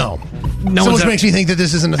 No. So which makes me think that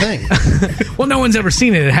this isn't a thing. Well, no one's ever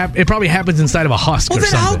seen it. It probably happens inside of a husk or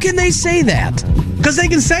something. Well, then how can they say that? Because they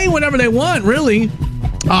can say whatever they want, really.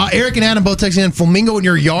 Eric and Adam both texting in, flamingo in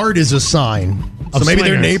your yard is a sign. So maybe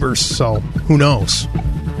they're neighbors, so who knows?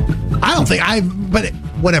 I don't think but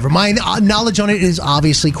whatever. My knowledge on it is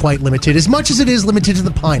obviously quite limited, as much as it is limited to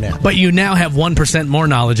the pineapple. But you now have 1% more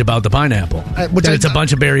knowledge about the pineapple. It's a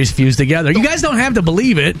bunch of berries fused together. You guys don't have to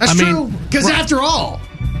believe it. That's true, because after all,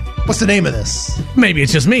 what's the name of this? Maybe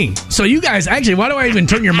it's just me. So you guys, actually, why do I even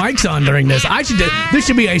turn your mics on during this? This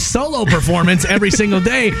should be a solo performance every single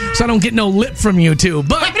day so I don't get no lip from you two.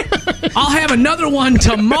 But I'll have another one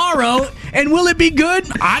tomorrow, and will it be good?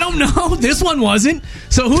 I don't know. This one wasn't,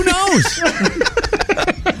 so who knows?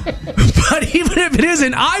 But even if it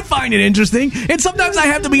isn't, I find it interesting, and sometimes I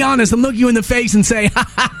have to be honest and look you in the face and say, ha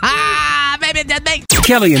ha ha, baby, that makes...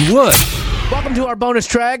 Kelly and Wood. Welcome to our bonus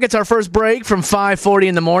track. It's our first break from 5:40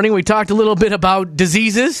 in the morning. We talked a little bit about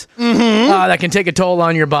diseases that can take a toll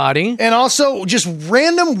on your body. And also just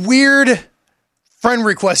random weird friend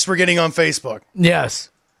requests we're getting on Facebook. Yes.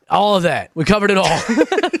 All of that. We covered it all.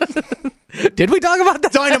 Did we talk about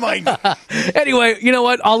that? Dynamite. Anyway, you know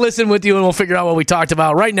what? I'll listen with you and we'll figure out what we talked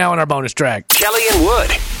about right now on our bonus track. Kelly and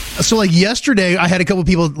Wood. So like yesterday, I had a couple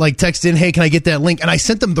people like text in, hey, can I get that link? And I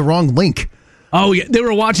sent them the wrong link. Oh, yeah. They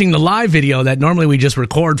were watching the live video that normally we just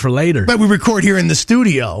record for later. But we record here in the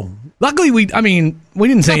studio. Luckily, we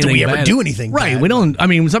didn't say anything. We ever do anything right? bad. We don't. I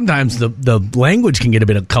mean, sometimes the language can get a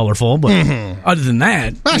bit colorful, but other than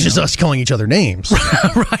that, that's just us calling each other names,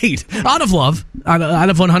 right? Out of love, out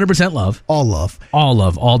of 100% love, all love,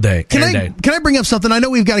 all day. Can I bring up something? I know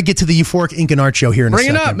we've got to get to the Euphoric Ink and Art show here in a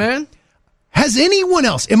second. Bring it up, man. Has anyone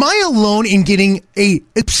else? Am I alone in getting a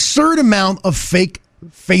absurd amount of fake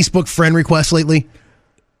Facebook friend requests lately?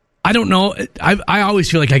 I don't know. I always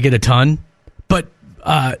feel like I get a ton, but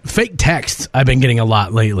fake texts I've been getting a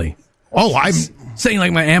lot lately. Oh, I'm saying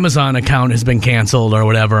like my Amazon account has been canceled or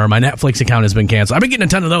whatever, or my Netflix account has been canceled. I've been getting a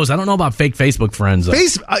ton of those. I don't know about fake Facebook friends.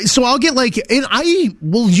 So I'll get and I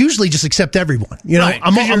will usually just accept everyone. You know, right.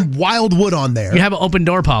 I'm Wildwood on there. You have an open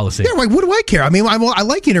door policy. Yeah, like what do I care? I mean, I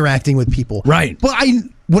like interacting with people. Right. But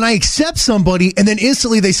when I accept somebody and then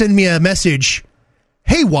instantly they send me a message,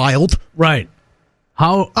 hey, Wild. Right.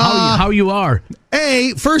 How you are?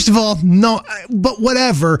 Hey, first of all, no, but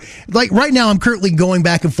whatever. Like right now, I'm currently going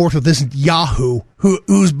back and forth with this Yahoo,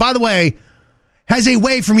 who's, by the way, has a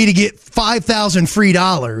way for me to get $5,000 free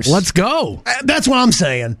dollars. Let's go. That's what I'm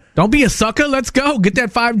saying. Don't be a sucker. Let's go. Get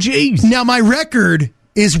that 5Gs. Now, my record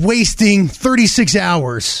is wasting 36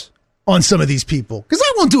 hours on some of these people because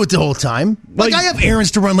I won't do it the whole time. Like I have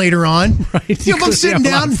errands to run later on. Right. You know, if I'm sitting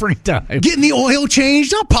down, free time, getting the oil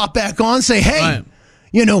changed, I'll pop back on, say, hey. Right.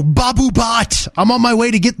 You know, Babu Bot, I'm on my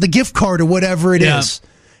way to get the gift card or whatever it is.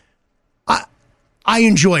 I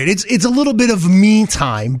enjoy it. It's a little bit of me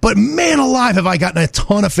time, but man alive, have I gotten a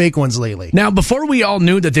ton of fake ones lately. Now, before we all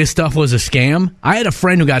knew that this stuff was a scam, I had a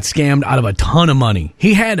friend who got scammed out of a ton of money.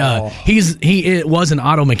 He had he was an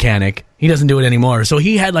auto mechanic. He doesn't do it anymore. So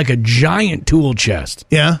he had like a giant tool chest.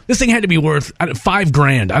 Yeah. This thing had to be worth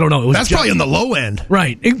 $5,000. I don't know. That's probably on the low end.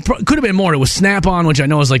 Right. It could have been more. It was Snap-on, which I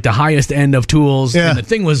know is like the highest end of tools. Yeah. And the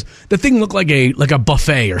thing looked like a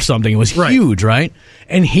buffet or something. It was huge, right?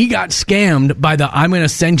 And he got scammed by I'm going to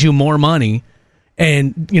send you more money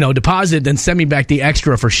and, deposit, then send me back the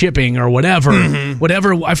extra for shipping or whatever. Mm-hmm.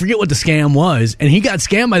 Whatever. I forget what the scam was. And he got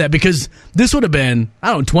scammed by that because this would have been,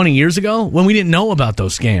 20 years ago when we didn't know about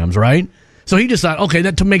those scams, right? So he just thought, okay,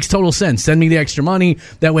 that makes total sense. Send me the extra money.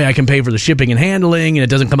 That way I can pay for the shipping and handling, and it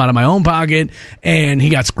doesn't come out of my own pocket. And he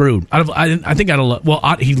got screwed. He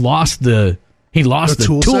lost the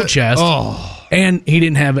tool chest. Oh. And he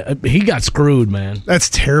didn't have he got screwed, man. That's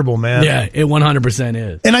terrible, man. Yeah, it 100%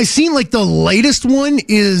 is. And I seen like the latest one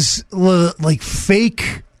is like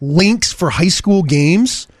fake links for high school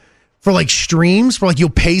games. For like streams, for like you'll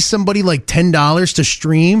pay somebody like $10 to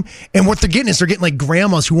stream, and what they're getting like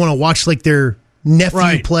grandmas who want to watch like their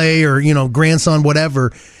nephew play or grandson,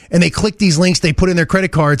 whatever, and they click these links, they put in their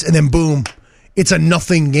credit cards, and then boom, it's a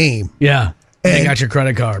nothing game. Yeah, and they got your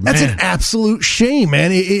credit card. Man. That's an absolute shame, man.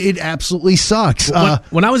 It absolutely sucks.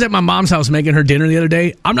 When I was at my mom's house making her dinner the other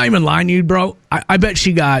day, I'm not even lying to you, bro. I bet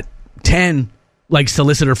she got 10 like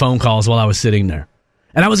solicitor phone calls while I was sitting there.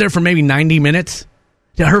 And I was there for maybe 90 minutes.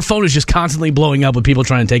 Yeah, her phone is just constantly blowing up with people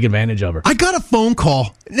trying to take advantage of her. I got a phone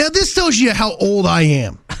call. Now, this tells you how old I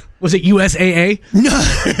am. Was it USAA?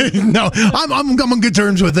 No, I'm on good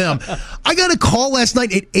terms with them. I got a call last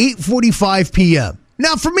night at 8:45 p.m.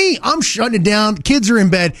 Now, for me, I'm shutting it down. Kids are in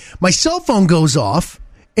bed. My cell phone goes off,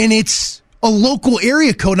 and it's a local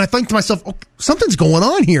area code. And I think to myself, oh, something's going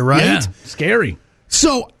on here, right? Yeah, scary.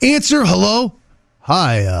 So, answer, hello?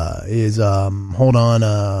 Hi, hold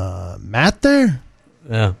on, Matt there?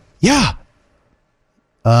 Yeah. Yeah.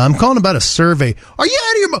 I'm calling about a survey. Are you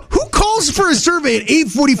out of your Who calls for a survey at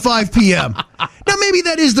 8:45 p.m.? Now, maybe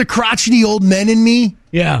that is the crotchety old men in me.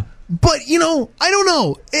 Yeah. But, I don't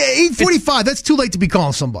know. 8:45, that's too late to be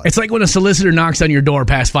calling somebody. It's like when a solicitor knocks on your door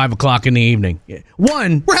past 5 o'clock in the evening.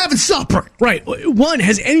 One, we're having supper. Right. One,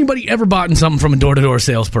 has anybody ever bought something from a door-to-door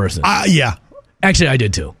salesperson? Yeah. Actually, I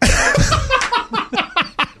did too.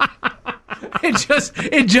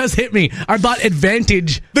 It just hit me. I bought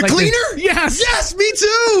Advantage. The cleaner? Yes. Yes, me too.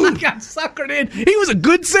 I got suckered in. He was a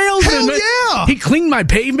good salesman. Hell yeah. He cleaned my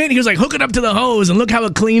pavement. He was like, hook it up to the hose and look how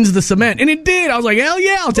it cleans the cement. And it did. I was like, hell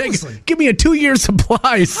yeah, I'll take it. Give me a 2-year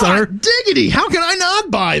supply, sir. Diggity. How can I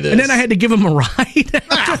not buy this? And then I had to give him a ride.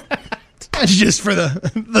 That's just for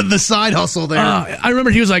the side hustle there. I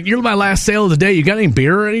remember he was like, you're my last sale of the day. You got any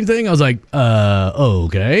beer or anything? I was like,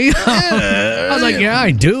 okay. I was like, yeah,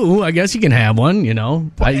 I do. I guess you can have one,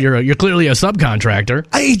 You're clearly a subcontractor.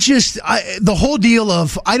 The whole deal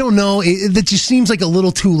of, I don't know, that just seems like a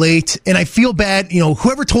little too late. And I feel bad,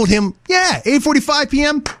 whoever told him, 8:45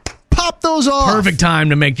 p.m., pop those off. Perfect time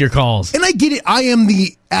to make your calls. And I get it. I am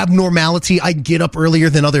the abnormality. I get up earlier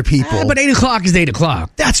than other people. But 8 o'clock is 8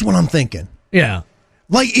 o'clock. That's what I'm thinking. Yeah.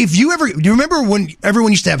 Like, do you remember when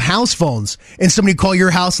everyone used to have house phones and somebody would call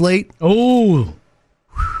your house late? Oh.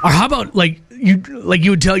 Or how about, you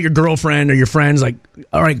would tell your girlfriend or your friends, like,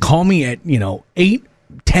 all right, call me at, 8:10.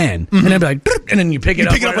 Mm-hmm. And I'd be like, and then you pick it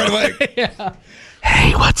up right away. Yeah.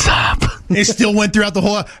 Hey, what's up? It still went throughout the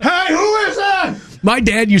whole, hey, who is that? My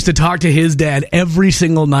dad used to talk to his dad every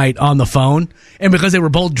single night on the phone. And because they were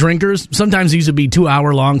both drinkers, sometimes these would be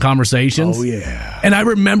 2-hour-long conversations. Oh, yeah. And I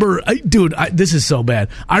remember, this is so bad.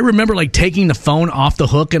 I remember, taking the phone off the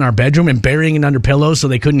hook in our bedroom and burying it under pillows so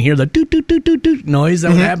they couldn't hear the doot-doot-doot-doot noise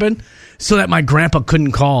that would happen, so that my grandpa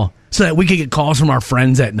couldn't call, so that we could get calls from our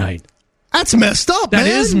friends at night. That's messed up, man.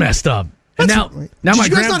 That is messed up. And now Did my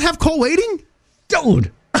you guys not have call waiting?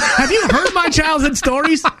 Dude, have you heard my childhood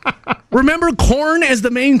stories? Remember corn as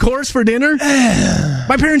the main course for dinner?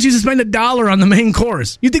 My parents used to spend $1 on the main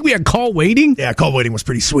course. You think we had call waiting? Yeah, call waiting was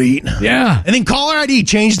pretty sweet. Yeah. And then caller ID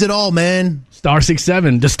changed it all, man. Star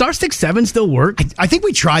 67. Does Star 67 still work? I think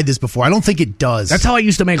we tried this before. I don't think it does. That's how I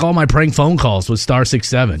used to make all my prank phone calls with Star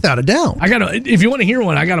 67. Without a doubt. If you want to hear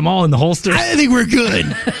one, I got them all in the holster. I think we're good.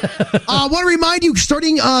 I want to remind you,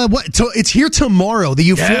 starting, it's here tomorrow, the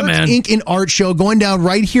Euphoric Ink and Art Show going down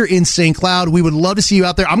right here in St. Cloud. We would love to see you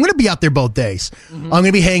out there. I'm going to be out there both days. Mm-hmm. I'm going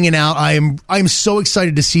to be hanging out. I am so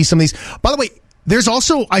excited to see some of these. By the way, there's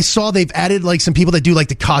also, I saw they've added some people that do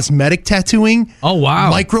the cosmetic tattooing. Oh,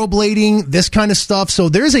 wow. Microblading, this kind of stuff. So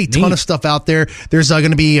there's a ton of stuff out there. There's going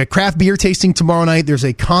to be a craft beer tasting tomorrow night. There's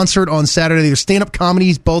a concert on Saturday. There's stand-up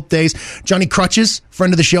comedies both days. Johnny Crutches,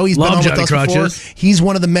 friend of the show. He's been on with us before. He's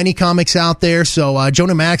one of the many comics out there. So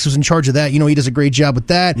Jonah Maddox was in charge of that. He does a great job with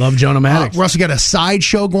that. Love Jonah Maddox. We're also got a side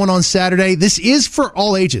show going on Saturday. This is for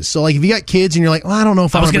all ages. So if you got kids and you're like, I don't know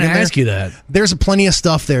if I was going to ask you that. There's plenty of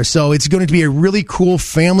stuff there. So it's going to be a really cool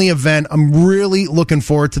family event. I'm really looking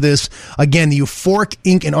forward to this. Again, the Euphoric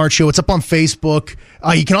Ink and Art Show. It's up on Facebook.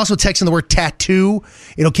 You can also text in the word tattoo.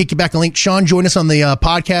 It'll kick you back a link. Sean joined us on the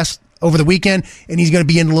podcast over the weekend, and he's going to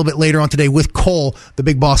be in a little bit later on today with Cole, the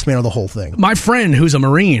big boss man of the whole thing. My friend who's a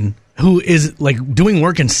Marine, who is doing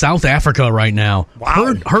work in South Africa right now,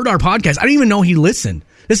 heard our podcast. I didn't even know he listened.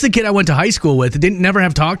 This is the kid I went to high school with. Never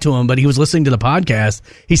have talked to him, but he was listening to the podcast.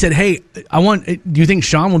 He said, hey, do you think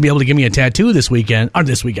Sean will be able to give me a tattoo this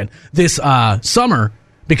summer?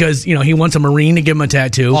 Because, he wants a Marine to give him a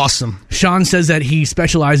tattoo. Awesome. Sean says that he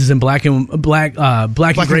specializes in black and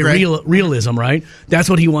gray realism, right? That's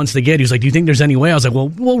what he wants to get. He was like, do you think there's any way? I was like, well,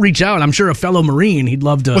 we'll reach out. I'm sure a fellow Marine, he'd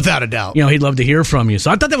love to. Without a doubt. He'd love to hear from you. So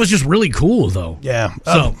I thought that was just really cool, though. Yeah.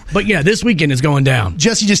 But yeah, this weekend is going down.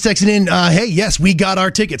 Jesse just texted in, hey, yes, we got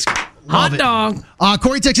our tickets. Hot dog.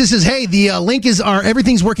 Corey Texas says, hey, the link is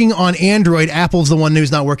everything's working on Android. Apple's the one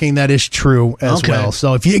who's not working. That is true as well.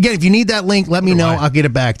 So if you need that link, let me know. I'll get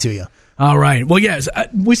it back to you. All right. Well, yes,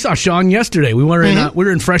 we saw Sean yesterday. We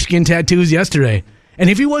were in Fresh Skin Tattoos yesterday. And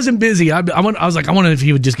if he wasn't busy, I was like, I wonder if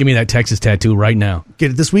he would just give me that Texas tattoo right now.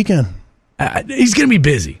 Get it this weekend. He's going to be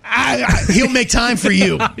busy. He'll make time for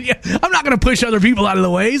you. Yeah, I'm not going to push other people out of the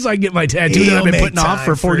way so I can get my tattoo that I've been putting off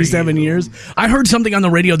for 47 years. I heard something on the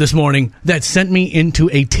radio this morning that sent me into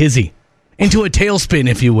a tizzy, into a tailspin,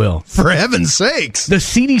 if you will. For heaven's sakes. The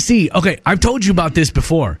CDC. Okay, I've told you about this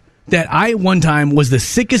before, that I one time was the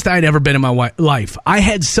sickest I'd ever been in my life. I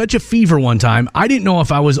had such a fever one time, I didn't know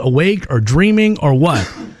if I was awake or dreaming or what.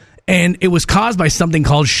 And it was caused by something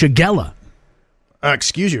called Shigella.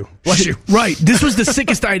 Excuse you. Bless you. Right. This was the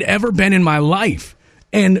sickest I'd ever been in my life.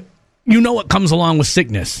 And you know what comes along with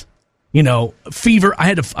sickness. You know, fever. I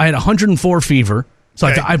had 104 fever. So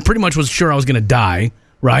okay. I pretty much was sure I was going to die.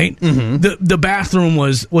 Right? Mm-hmm. The bathroom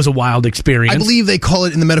was a wild experience. I believe they call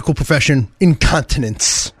it in the medical profession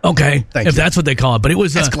incontinence. Okay. If that's what they call it. But it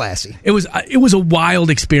was... That's classy. It was a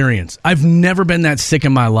wild experience. I've never been that sick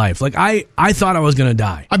in my life. Like, I thought I was going to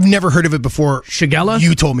die. I've never heard of it before. Shigella?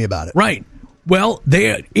 You told me about it. Right. Well,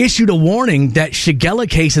 they issued a warning that Shigella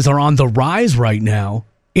cases are on the rise right now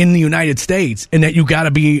in the United States, and that you got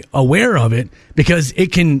to be aware of it because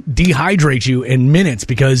it can dehydrate you in minutes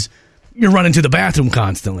because you're running to the bathroom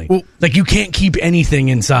constantly. Well, like, you can't keep anything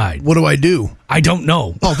inside. What do I do? I don't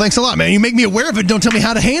know. Oh, thanks a lot, man. You make me aware of it. Don't tell me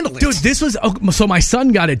how to handle it. Dude, this was... So my son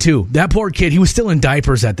got it, too. That poor kid, he was still in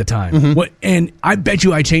diapers at the time. Mm-hmm. And I bet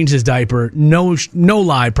you I changed his diaper, no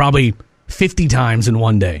lie, probably 50 times in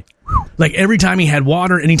one day. Like, every time he had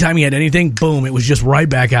water, anytime he had anything, boom, it was just right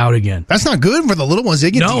back out again. That's not good for the little ones.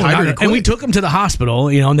 They get dehydrated quick. And we took him to the hospital,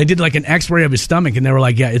 and they did like an x-ray of his stomach, and they were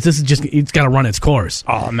like, yeah, it's got to run its course.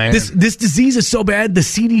 Oh, man. This disease is so bad, the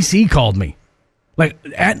CDC called me. Like,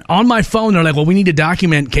 on my phone, they're like, well, we need to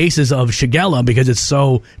document cases of Shigella because it's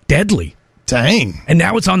so deadly. Dang. And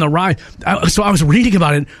now it's on the rise. So I was reading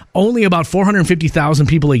about it. Only about 450,000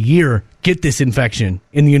 people a year get this infection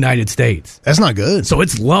in the United States. That's not good. So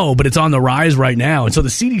it's low, but it's on the rise right now. And so the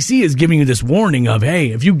CDC is giving you this warning of,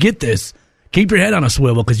 hey, if you get this, keep your head on a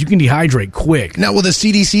swivel because you can dehydrate quick. Now, will the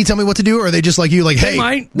CDC tell me what to do, or are they just like you, like,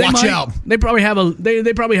 hey, watch out? They probably have a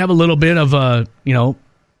little bit of a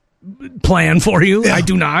plan for you. Yeah. I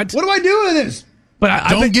do not. What do I do with this? But I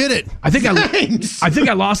don't get it. I think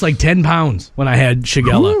I lost like 10 pounds when I had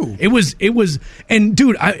Shigella. Ooh. It was, and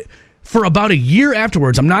dude, for about a year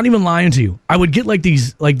afterwards, I'm not even lying to you, I would get like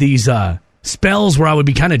these spells where I would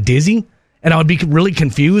be kind of dizzy and I would be really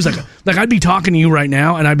confused. Like I'd be talking to you right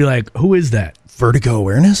now and I'd be like, who is that? Vertigo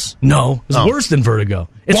awareness? No, it's worse than vertigo.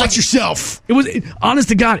 Watch yourself. Honest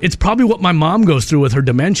to God, it's probably what my mom goes through with her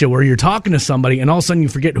dementia, where you're talking to somebody and all of a sudden you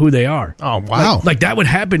forget who they are. Oh, wow. Like that would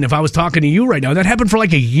happen if I was talking to you right now. That happened for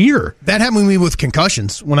like a year. That happened to me with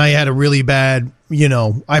concussions when I had a really bad,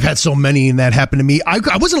 I've had so many, and that happened to me.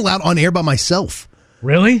 I wasn't allowed on air by myself.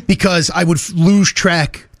 Really? Because I would lose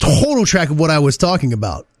total track of what I was talking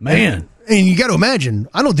about. Man. And you got to imagine,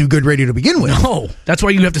 I don't do good radio to begin with. No, that's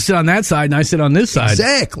why you have to sit on that side and I sit on this side.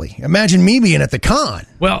 Exactly. Imagine me being at the con.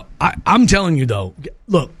 Well, I'm telling you, though,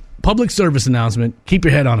 look, public service announcement, keep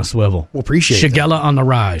your head on a swivel. We'll appreciate it. Shigella on the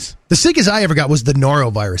rise. The sickest I ever got was the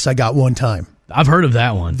norovirus I got one time. I've heard of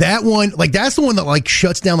that one. That one, that's the one that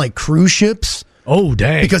shuts down cruise ships. Oh,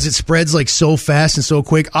 dang. Because it spreads so fast and so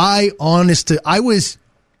quick. My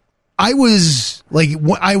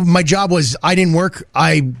job was, I didn't work,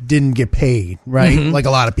 I didn't get paid, right? Mm-hmm. Like a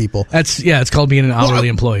lot of people. It's called being an hourly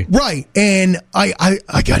employee. Right. And I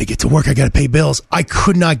got to get to work, I got to pay bills. I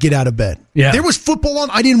could not get out of bed. Yeah. There was football on,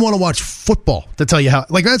 I didn't want to watch football, to tell you how.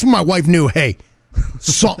 That's when my wife knew, hey,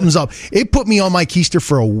 something's up. It put me on my keister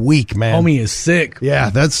for a week, man. Homie is sick. Yeah,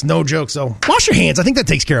 that's no joke. So wash your hands. I think that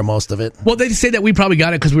takes care of most of it. Well, they say that we probably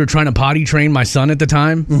got it because we were trying to potty train my son at the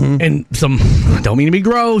time. Mm-hmm. And don't mean to be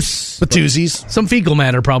gross, but twosies. Some fecal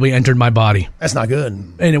matter probably entered my body. That's not good.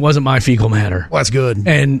 And it wasn't my fecal matter. Well, that's good.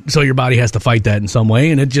 And so your body has to fight that in some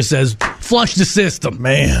way. And it just says, flush the system.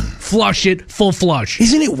 Man. Flush it, full flush.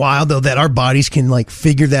 Isn't it wild, though, that our bodies can,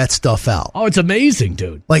 figure that stuff out? Oh, it's amazing,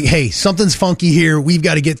 dude. Hey, something's funky here. We've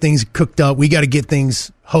got to get things cooked up. We got to get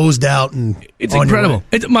things hosed out. And it's incredible.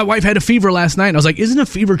 My wife had a fever last night. And I was like, isn't a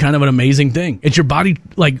fever kind of an amazing thing? It's your body,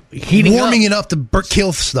 heating warming it up to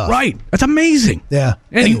kill stuff. Right. That's amazing. Yeah.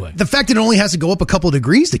 Anyway. And the fact that it only has to go up a couple of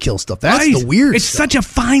degrees to kill stuff, that's the weird It's stuff. such a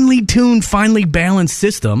finely tuned, finely balanced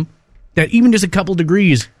system that even just a couple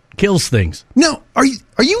degrees kills things. No, are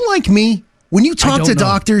you like me? When you talk to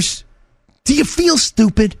doctors, do you feel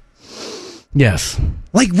stupid? Yes.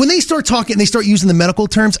 When they start talking and they start using the medical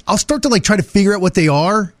terms, I'll start to try to figure out what they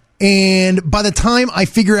are. And by the time I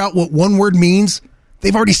figure out what one word means,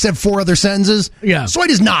 they've already said 4 other sentences. Yeah. So I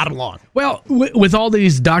just nod along. Well, with all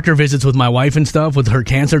these doctor visits with my wife and stuff, with her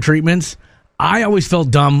cancer treatments, I always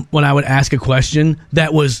felt dumb when I would ask a question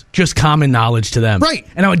that was just common knowledge to them. Right.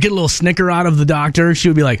 And I would get a little snicker out of the doctor. She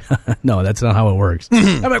would be like, no, that's not how it works.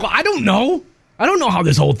 I'm like, well, I don't know. I don't know how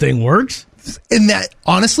this whole thing works. And that,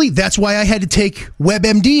 honestly, that's why I had to take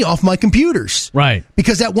WebMD off my computers. Right.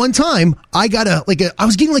 Because at one time, I got I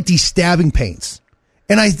was getting like these stabbing pains.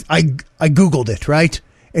 And I Googled it, right?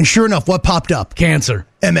 And sure enough, what popped up? Cancer.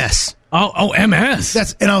 MS. Oh,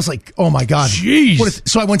 MS. And I was like, oh my God. Jeez.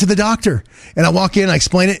 So I went to the doctor and I walk in, I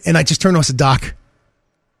explain it, and I just turned to him and said, Doc,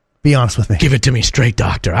 be honest with me. Give it to me straight,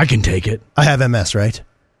 doctor. I can take it. I have MS, right?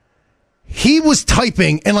 He was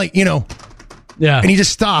typing and yeah. And he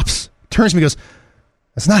just stops, turns to me and goes,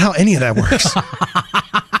 that's not how any of that works.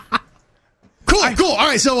 Cool. All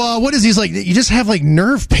right. So what is he? He's like, you just have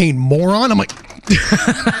nerve pain, moron. I'm like, did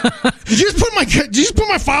you just put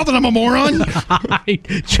my file that I'm a moron?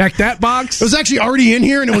 Check that box. It was actually already in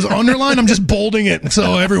here and it was underlined. I'm just bolding it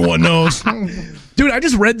so everyone knows. Dude, I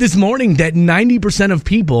just read this morning that 90% of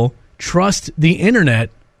people trust the internet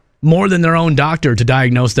more than their own doctor to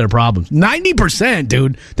diagnose their problems. 90%,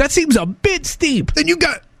 dude. That seems a bit steep. Then you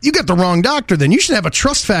got the wrong doctor. Then you should have a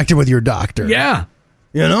trust factor with your doctor. Yeah.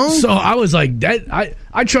 You know? So I was like,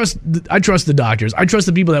 I trust the doctors. I trust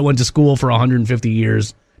the people that went to school for 150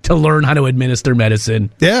 years to learn how to administer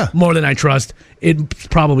medicine. Yeah. More than I trust it's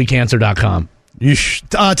probably cancer.com.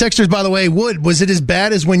 Texters, by the way, was it as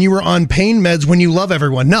bad as when you were on pain meds when you love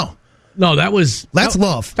everyone? No, that's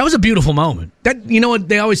love. That was a beautiful moment. That, you know what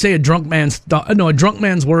they always say, a drunk man's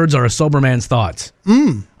words are a sober man's thoughts.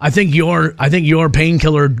 I think your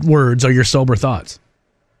painkiller words are your sober thoughts.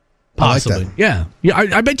 Possibly. I like that. Yeah.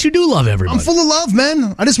 I bet you do love everybody. I'm full of love,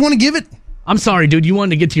 man. I just want to give it. I'm sorry, dude. You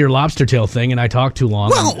wanted to get to your lobster tail thing, and I talked too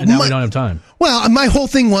long, and now we don't have time. Well, my whole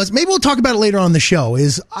thing was, maybe we'll talk about it later on the show,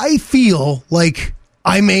 is I feel like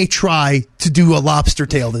I may try to do a lobster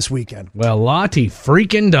tail this weekend. Well, Lottie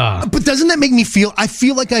freaking da. But doesn't that make me feel, I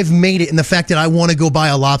feel like I've made it in the fact that I want to go buy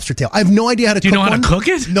a lobster tail. I have no idea how to cook it. Do you know how to cook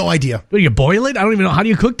it? No idea. Do you boil it? I don't even know. How do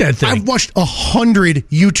you cook that thing? I've watched 100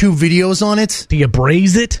 YouTube videos on it. Do you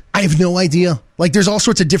braise it? I have no idea. There's all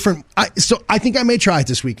sorts of different, so I think I may try it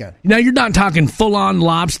this weekend. Now, you're not talking full-on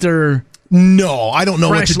lobster. No, I don't know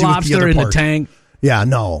what to do with the other in part. the tank. Yeah,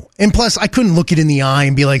 no. And plus, I couldn't look it in the eye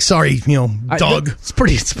and be like, sorry, Doug. It's a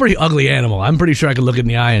pretty ugly animal. I'm pretty sure I could look it in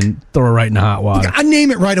the eye and throw it right in the hot water. I'd name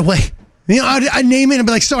it right away. I'd name it and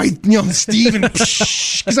be like, sorry, Steve.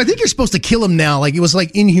 Because I think you're supposed to kill him now. It was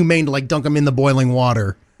inhumane to dunk him in the boiling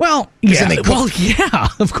water. Well, yeah. Yeah,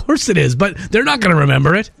 of course it is. But they're not going to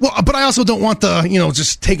remember it. Well, but I also don't want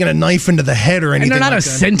just taking a knife into the head or anything. And they're not a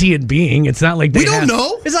sentient being. It's not like we don't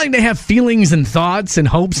know. It's not like they have feelings and thoughts and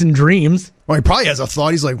hopes and dreams. Well, he probably has a thought.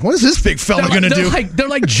 He's like, what is this big fella going to do? They're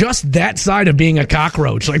like just that side of being a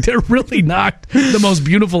cockroach. They're really not the most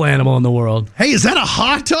beautiful animal in the world. Hey, is that a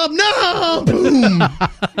hot tub? No! Boom!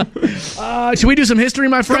 Should we do some history,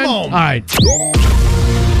 my friend? Come on. All right.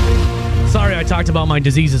 Sorry I talked about my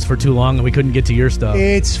diseases for too long and we couldn't get to your stuff.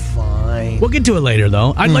 It's fine. We'll get to it later,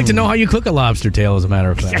 though. I'd like to know how you cook a lobster tail, as a matter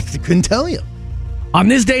of fact. I couldn't tell you. On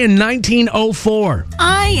this day in 1904.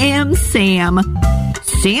 I am Sam.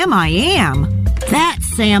 Sam I am.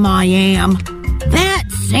 That's Sam I am.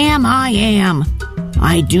 That's Sam I am.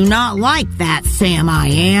 I do not like that Sam I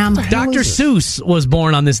am. Dr. Seuss was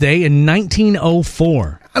born on this day in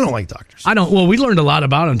 1904. I don't like Dr. Seuss. Well, we learned a lot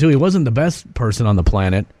about him, too. He wasn't the best person on the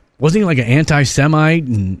planet. Wasn't he an anti-Semite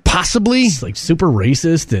and possibly super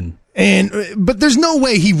racist but there's no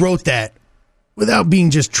way he wrote that without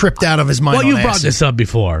being just tripped out of his mind. Well, you brought this up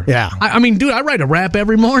before. Yeah. I mean, dude, I write a rap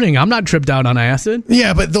every morning. I'm not tripped out on acid.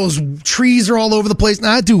 Yeah, but those trees are all over the place.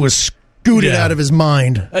 Now, that dude was scooted out of his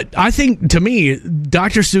mind. I think, to me,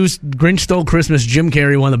 Dr. Seuss, Grinch Stole Christmas, Jim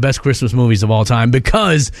Carrey, one of the best Christmas movies of all time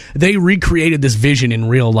because they recreated this vision in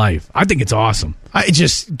real life. I think it's awesome.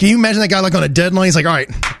 Can you imagine that guy on a deadline? He's like, all right,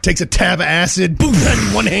 takes a tab of acid, boom,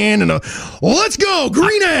 in one hand, and let's go,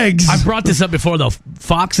 green eggs. I brought this up before, though.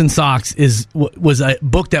 Fox and Socks was a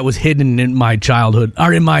book that was hidden in my childhood,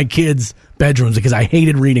 or in my kids' bedrooms, because I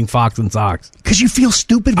hated reading Fox and Socks. Because you feel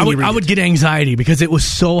stupid when you read it. I would get anxiety because it was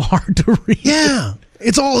so hard to read. Yeah.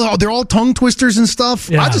 They're all tongue twisters and stuff.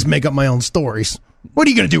 Yeah. I just make up my own stories. What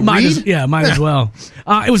are you going to do, might read? Might as well.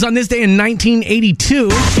 It was on this day in 1982.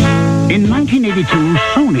 In 1982,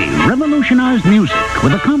 Sony revolutionized music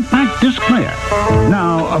with a compact disc player.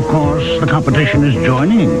 Now, of course, the competition is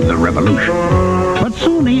joining the revolution. But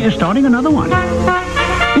Sony is starting another one.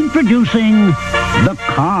 Introducing the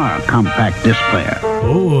Car Compact Disc Player.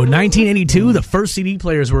 Oh, 1982, the first CD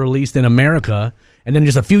players were released in America. And then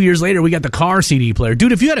just a few years later, we got the car CD player.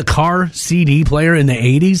 Dude, if you had a car CD player in the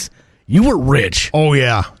 80s, you were rich. Oh,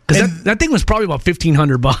 yeah. Because that thing was probably about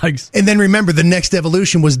 $1,500. And then remember, the next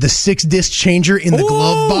evolution was the 6-disc changer in the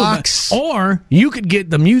glove box. Or you could get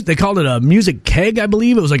the music. They called it a music keg, I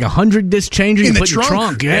believe. It was like a 100-disc changer. In you the put in the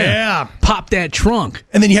trunk. Yeah. Pop that trunk.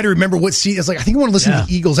 And then you had to remember what CD. It's like, I think you want to listen to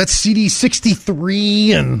the Eagles. That's CD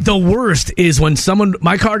 63. And the worst is when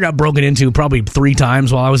my car got broken into probably 3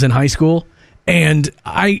 times while I was in high school. And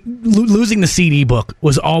losing the CD book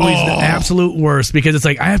was always the absolute worst, because it's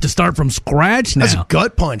like, I have to start from scratch now. That's a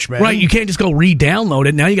gut punch, man. Right, you can't just go re-download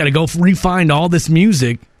it. Now you got to go re-find all this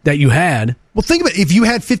music that you had. Well, think about it. If you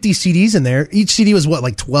had 50 CDs in there, each CD was what,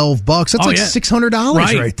 like $12? That's like $600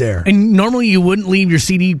 right there. And normally you wouldn't leave your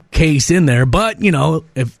CD case in there, but, you know,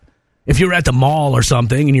 if you were at the mall or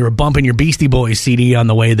something and you were bumping your Beastie Boys CD on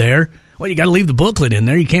the way there, well, you got to leave the booklet in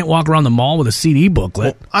there. You can't walk around the mall with a CD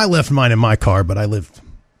booklet. Well, I left mine in my car, but I lived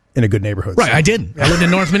in a good neighborhood. Right, so. I did. I lived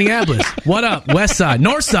in North Minneapolis. What up? West Side.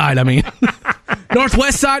 North Side, I mean.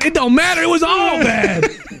 Northwest Side. It don't matter. It was all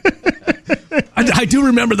bad. I do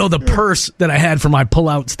remember, though, the purse that I had for my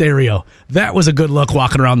pull-out stereo. That was a good look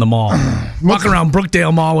walking around the mall. Walking around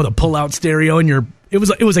Brookdale Mall with a pull-out stereo, and it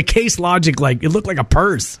was a Case Logic, like, it looked like a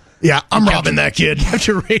purse. Yeah, I'm robbing that kid. Kept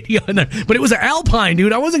your radio in there. But it was an Alpine,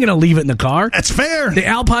 dude. I wasn't going to leave it in the car. That's fair. The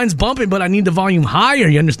Alpine's bumping, but I need the volume higher.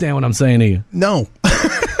 You understand what I'm saying to you? No.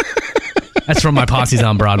 That's from My Posse's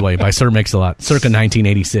on Broadway by Sir Mix-a-Lot, circa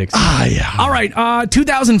 1986. Ah, yeah. All right,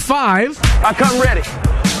 2005. I come ready.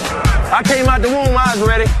 I came out the womb, I was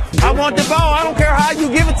ready. I want the ball. I don't care how you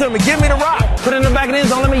give it to me. Give me the rock. Put it in the back of the end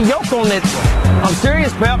zone. Let me yoke on it. I'm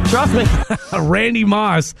serious, Pep. Trust me. Randy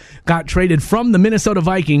Moss got traded from the Minnesota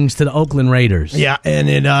Vikings to the Oakland Raiders. Yeah, and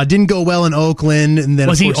it didn't go well in Oakland. And then,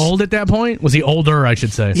 was he old at that point? Was he older, I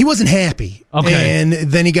should say? He wasn't happy. Okay. And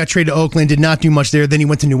then he got traded to Oakland, did not do much there. Then he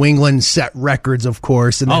went to New England, set records, of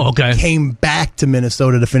course, and then came back to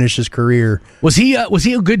Minnesota to finish his career. Was he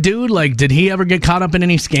a good dude? Like, did he ever get caught up in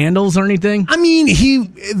any scandals or anything? I mean,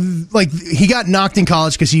 he got knocked in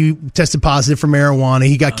college because he tested positive for marijuana.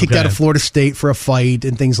 He got kicked out of Florida State for a fight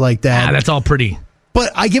and things like that. That's all pretty.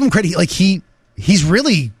 But I give him credit. Like, he's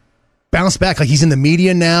really bounced back. Like, he's in the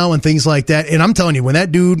media now and things like that. And I'm telling you, when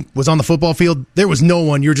that dude was on the football field, there was no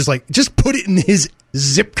one. You're just like, just put it in his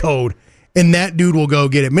zip code, and that dude will go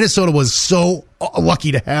get it. Minnesota was so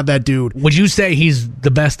lucky to have that dude. Would you say he's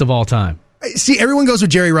the best of all time? See, everyone goes with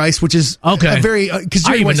Jerry Rice, which is a very... Cause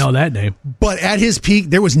I even know that name. But at his peak,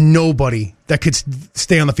 there was nobody that could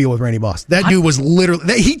stay on the field with Randy Moss. That dude was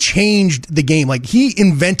literally... He changed the game. Like, he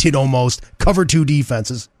invented almost cover 2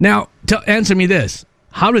 defenses. Now, answer me this.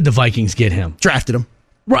 How did the Vikings get him? Drafted him.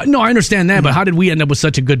 Right. No, I understand that, but how did we end up with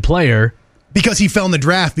such a good player? Because he fell in the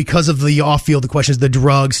draft because of the off-field, the questions, the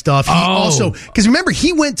drug stuff. He also, because remember,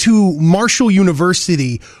 he went to Marshall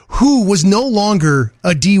University, who was no longer a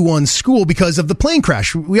D1 school because of the plane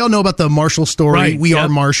crash. We all know about the Marshall story. Right. We are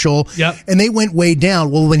Marshall. Yep. And they went way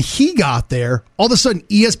down. Well, when he got there, all of a sudden,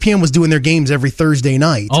 ESPN was doing their games every Thursday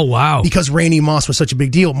night. Oh, wow. Because Randy Moss was such a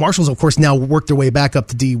big deal. Marshall's, of course, now worked their way back up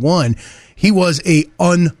to D1. He was a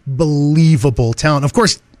unbelievable talent. Of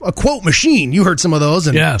course, a quote machine. You heard some of those.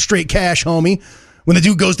 And straight cash, homie. When the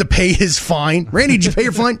dude goes to pay his fine. Randy, did you pay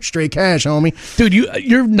your fine? Straight cash, homie. Dude,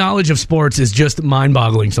 your knowledge of sports is just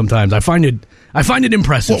mind-boggling sometimes. I find it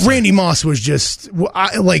impressive. Well, Randy Moss was just...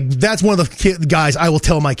 that's one of the guys I will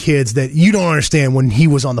tell my kids that you don't understand when he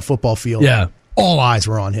was on the football field. Yeah. All eyes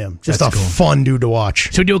were on him. Just That's a fun dude to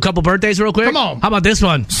watch. Should we do a couple birthdays real quick? Come on. How about this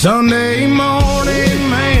one? Sunday morning,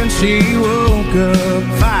 man, she woke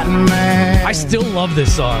up fighting mad. I still love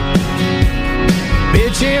this song.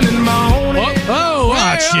 Bitch in the morning.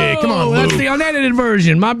 Shit. Come on, that's Lou. the unedited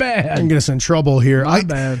version. My bad. I'm get us in trouble here. My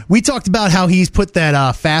bad. We talked about how he's put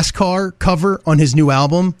that Fast Car cover on his new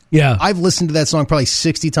album. Yeah. I've listened to that song probably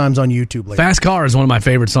 60 times on YouTube lately. Fast Car is one of my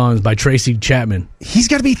favorite songs by Tracy Chapman. He's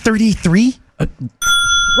got to be 33?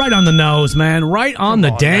 Right on the nose, man. Right on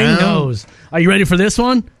the dang nose. Are you ready for this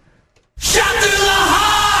one? Shot through the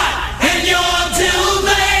heart, and you're too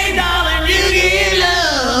late, darling. You get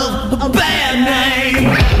love, a bad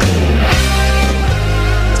name.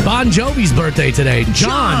 It's Bon Jovi's birthday today.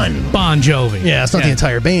 John Bon Jovi. Yeah, it's not the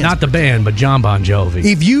entire band. Not the band, but John Bon Jovi.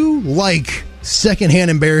 If you like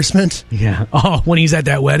secondhand embarrassment... Yeah. Oh, when he's at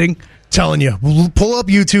that wedding? Telling you. Pull up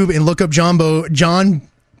YouTube and look up John Bon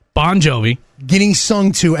Jovi getting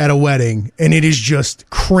sung to at a wedding, and it is just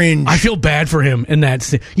cringe. I feel bad for him in that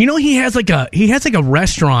scene. You know, he has like a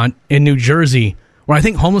restaurant in New Jersey where I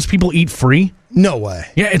think homeless people eat free. No way.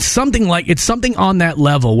 Yeah, it's something on that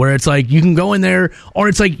level where it's like you can go in there, or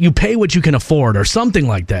it's like you pay what you can afford or something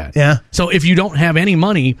like that. Yeah. So if you don't have any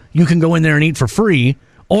money, you can go in there and eat for free,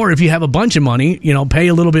 Or if you have a bunch of money, pay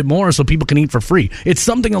a little bit more so people can eat for free. It's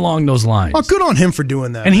something along those lines. Oh, good on him for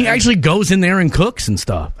doing that. And he actually goes in there and cooks and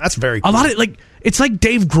stuff. That's very cool. A lot of it's like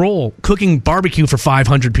Dave Grohl cooking barbecue for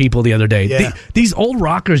 500 people the other day. Yeah. These old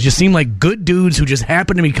rockers just seem like good dudes who just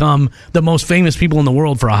happen to become the most famous people in the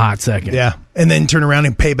world for a hot second. Yeah, and then turn around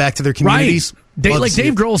and pay back to their communities. Right.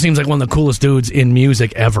 Dave Grohl seems like one of the coolest dudes in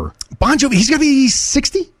music ever. Bon Jovi, he's going to be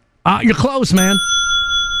 60? You're close, man.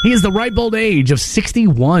 He is the ripe old age of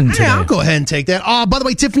 61 today. Yeah, I'll go ahead and take that. By the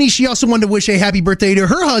way, Tiffany, she also wanted to wish a happy birthday to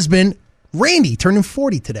her husband, Randy, turning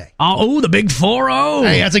 40 today. Oh, the big 4-0.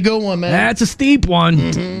 Hey, that's a good one, man. That's a steep one.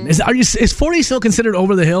 Mm-hmm. Is 40 still considered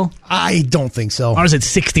over the hill? I don't think so. Or is it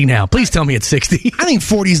 60 now? Please tell me it's 60. I think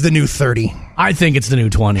 40 is the new 30. I think it's the new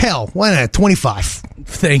 20. Hell, why not 25?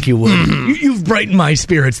 Thank you, Wood. You've brightened my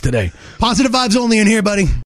spirits today. Positive vibes only in here, buddy.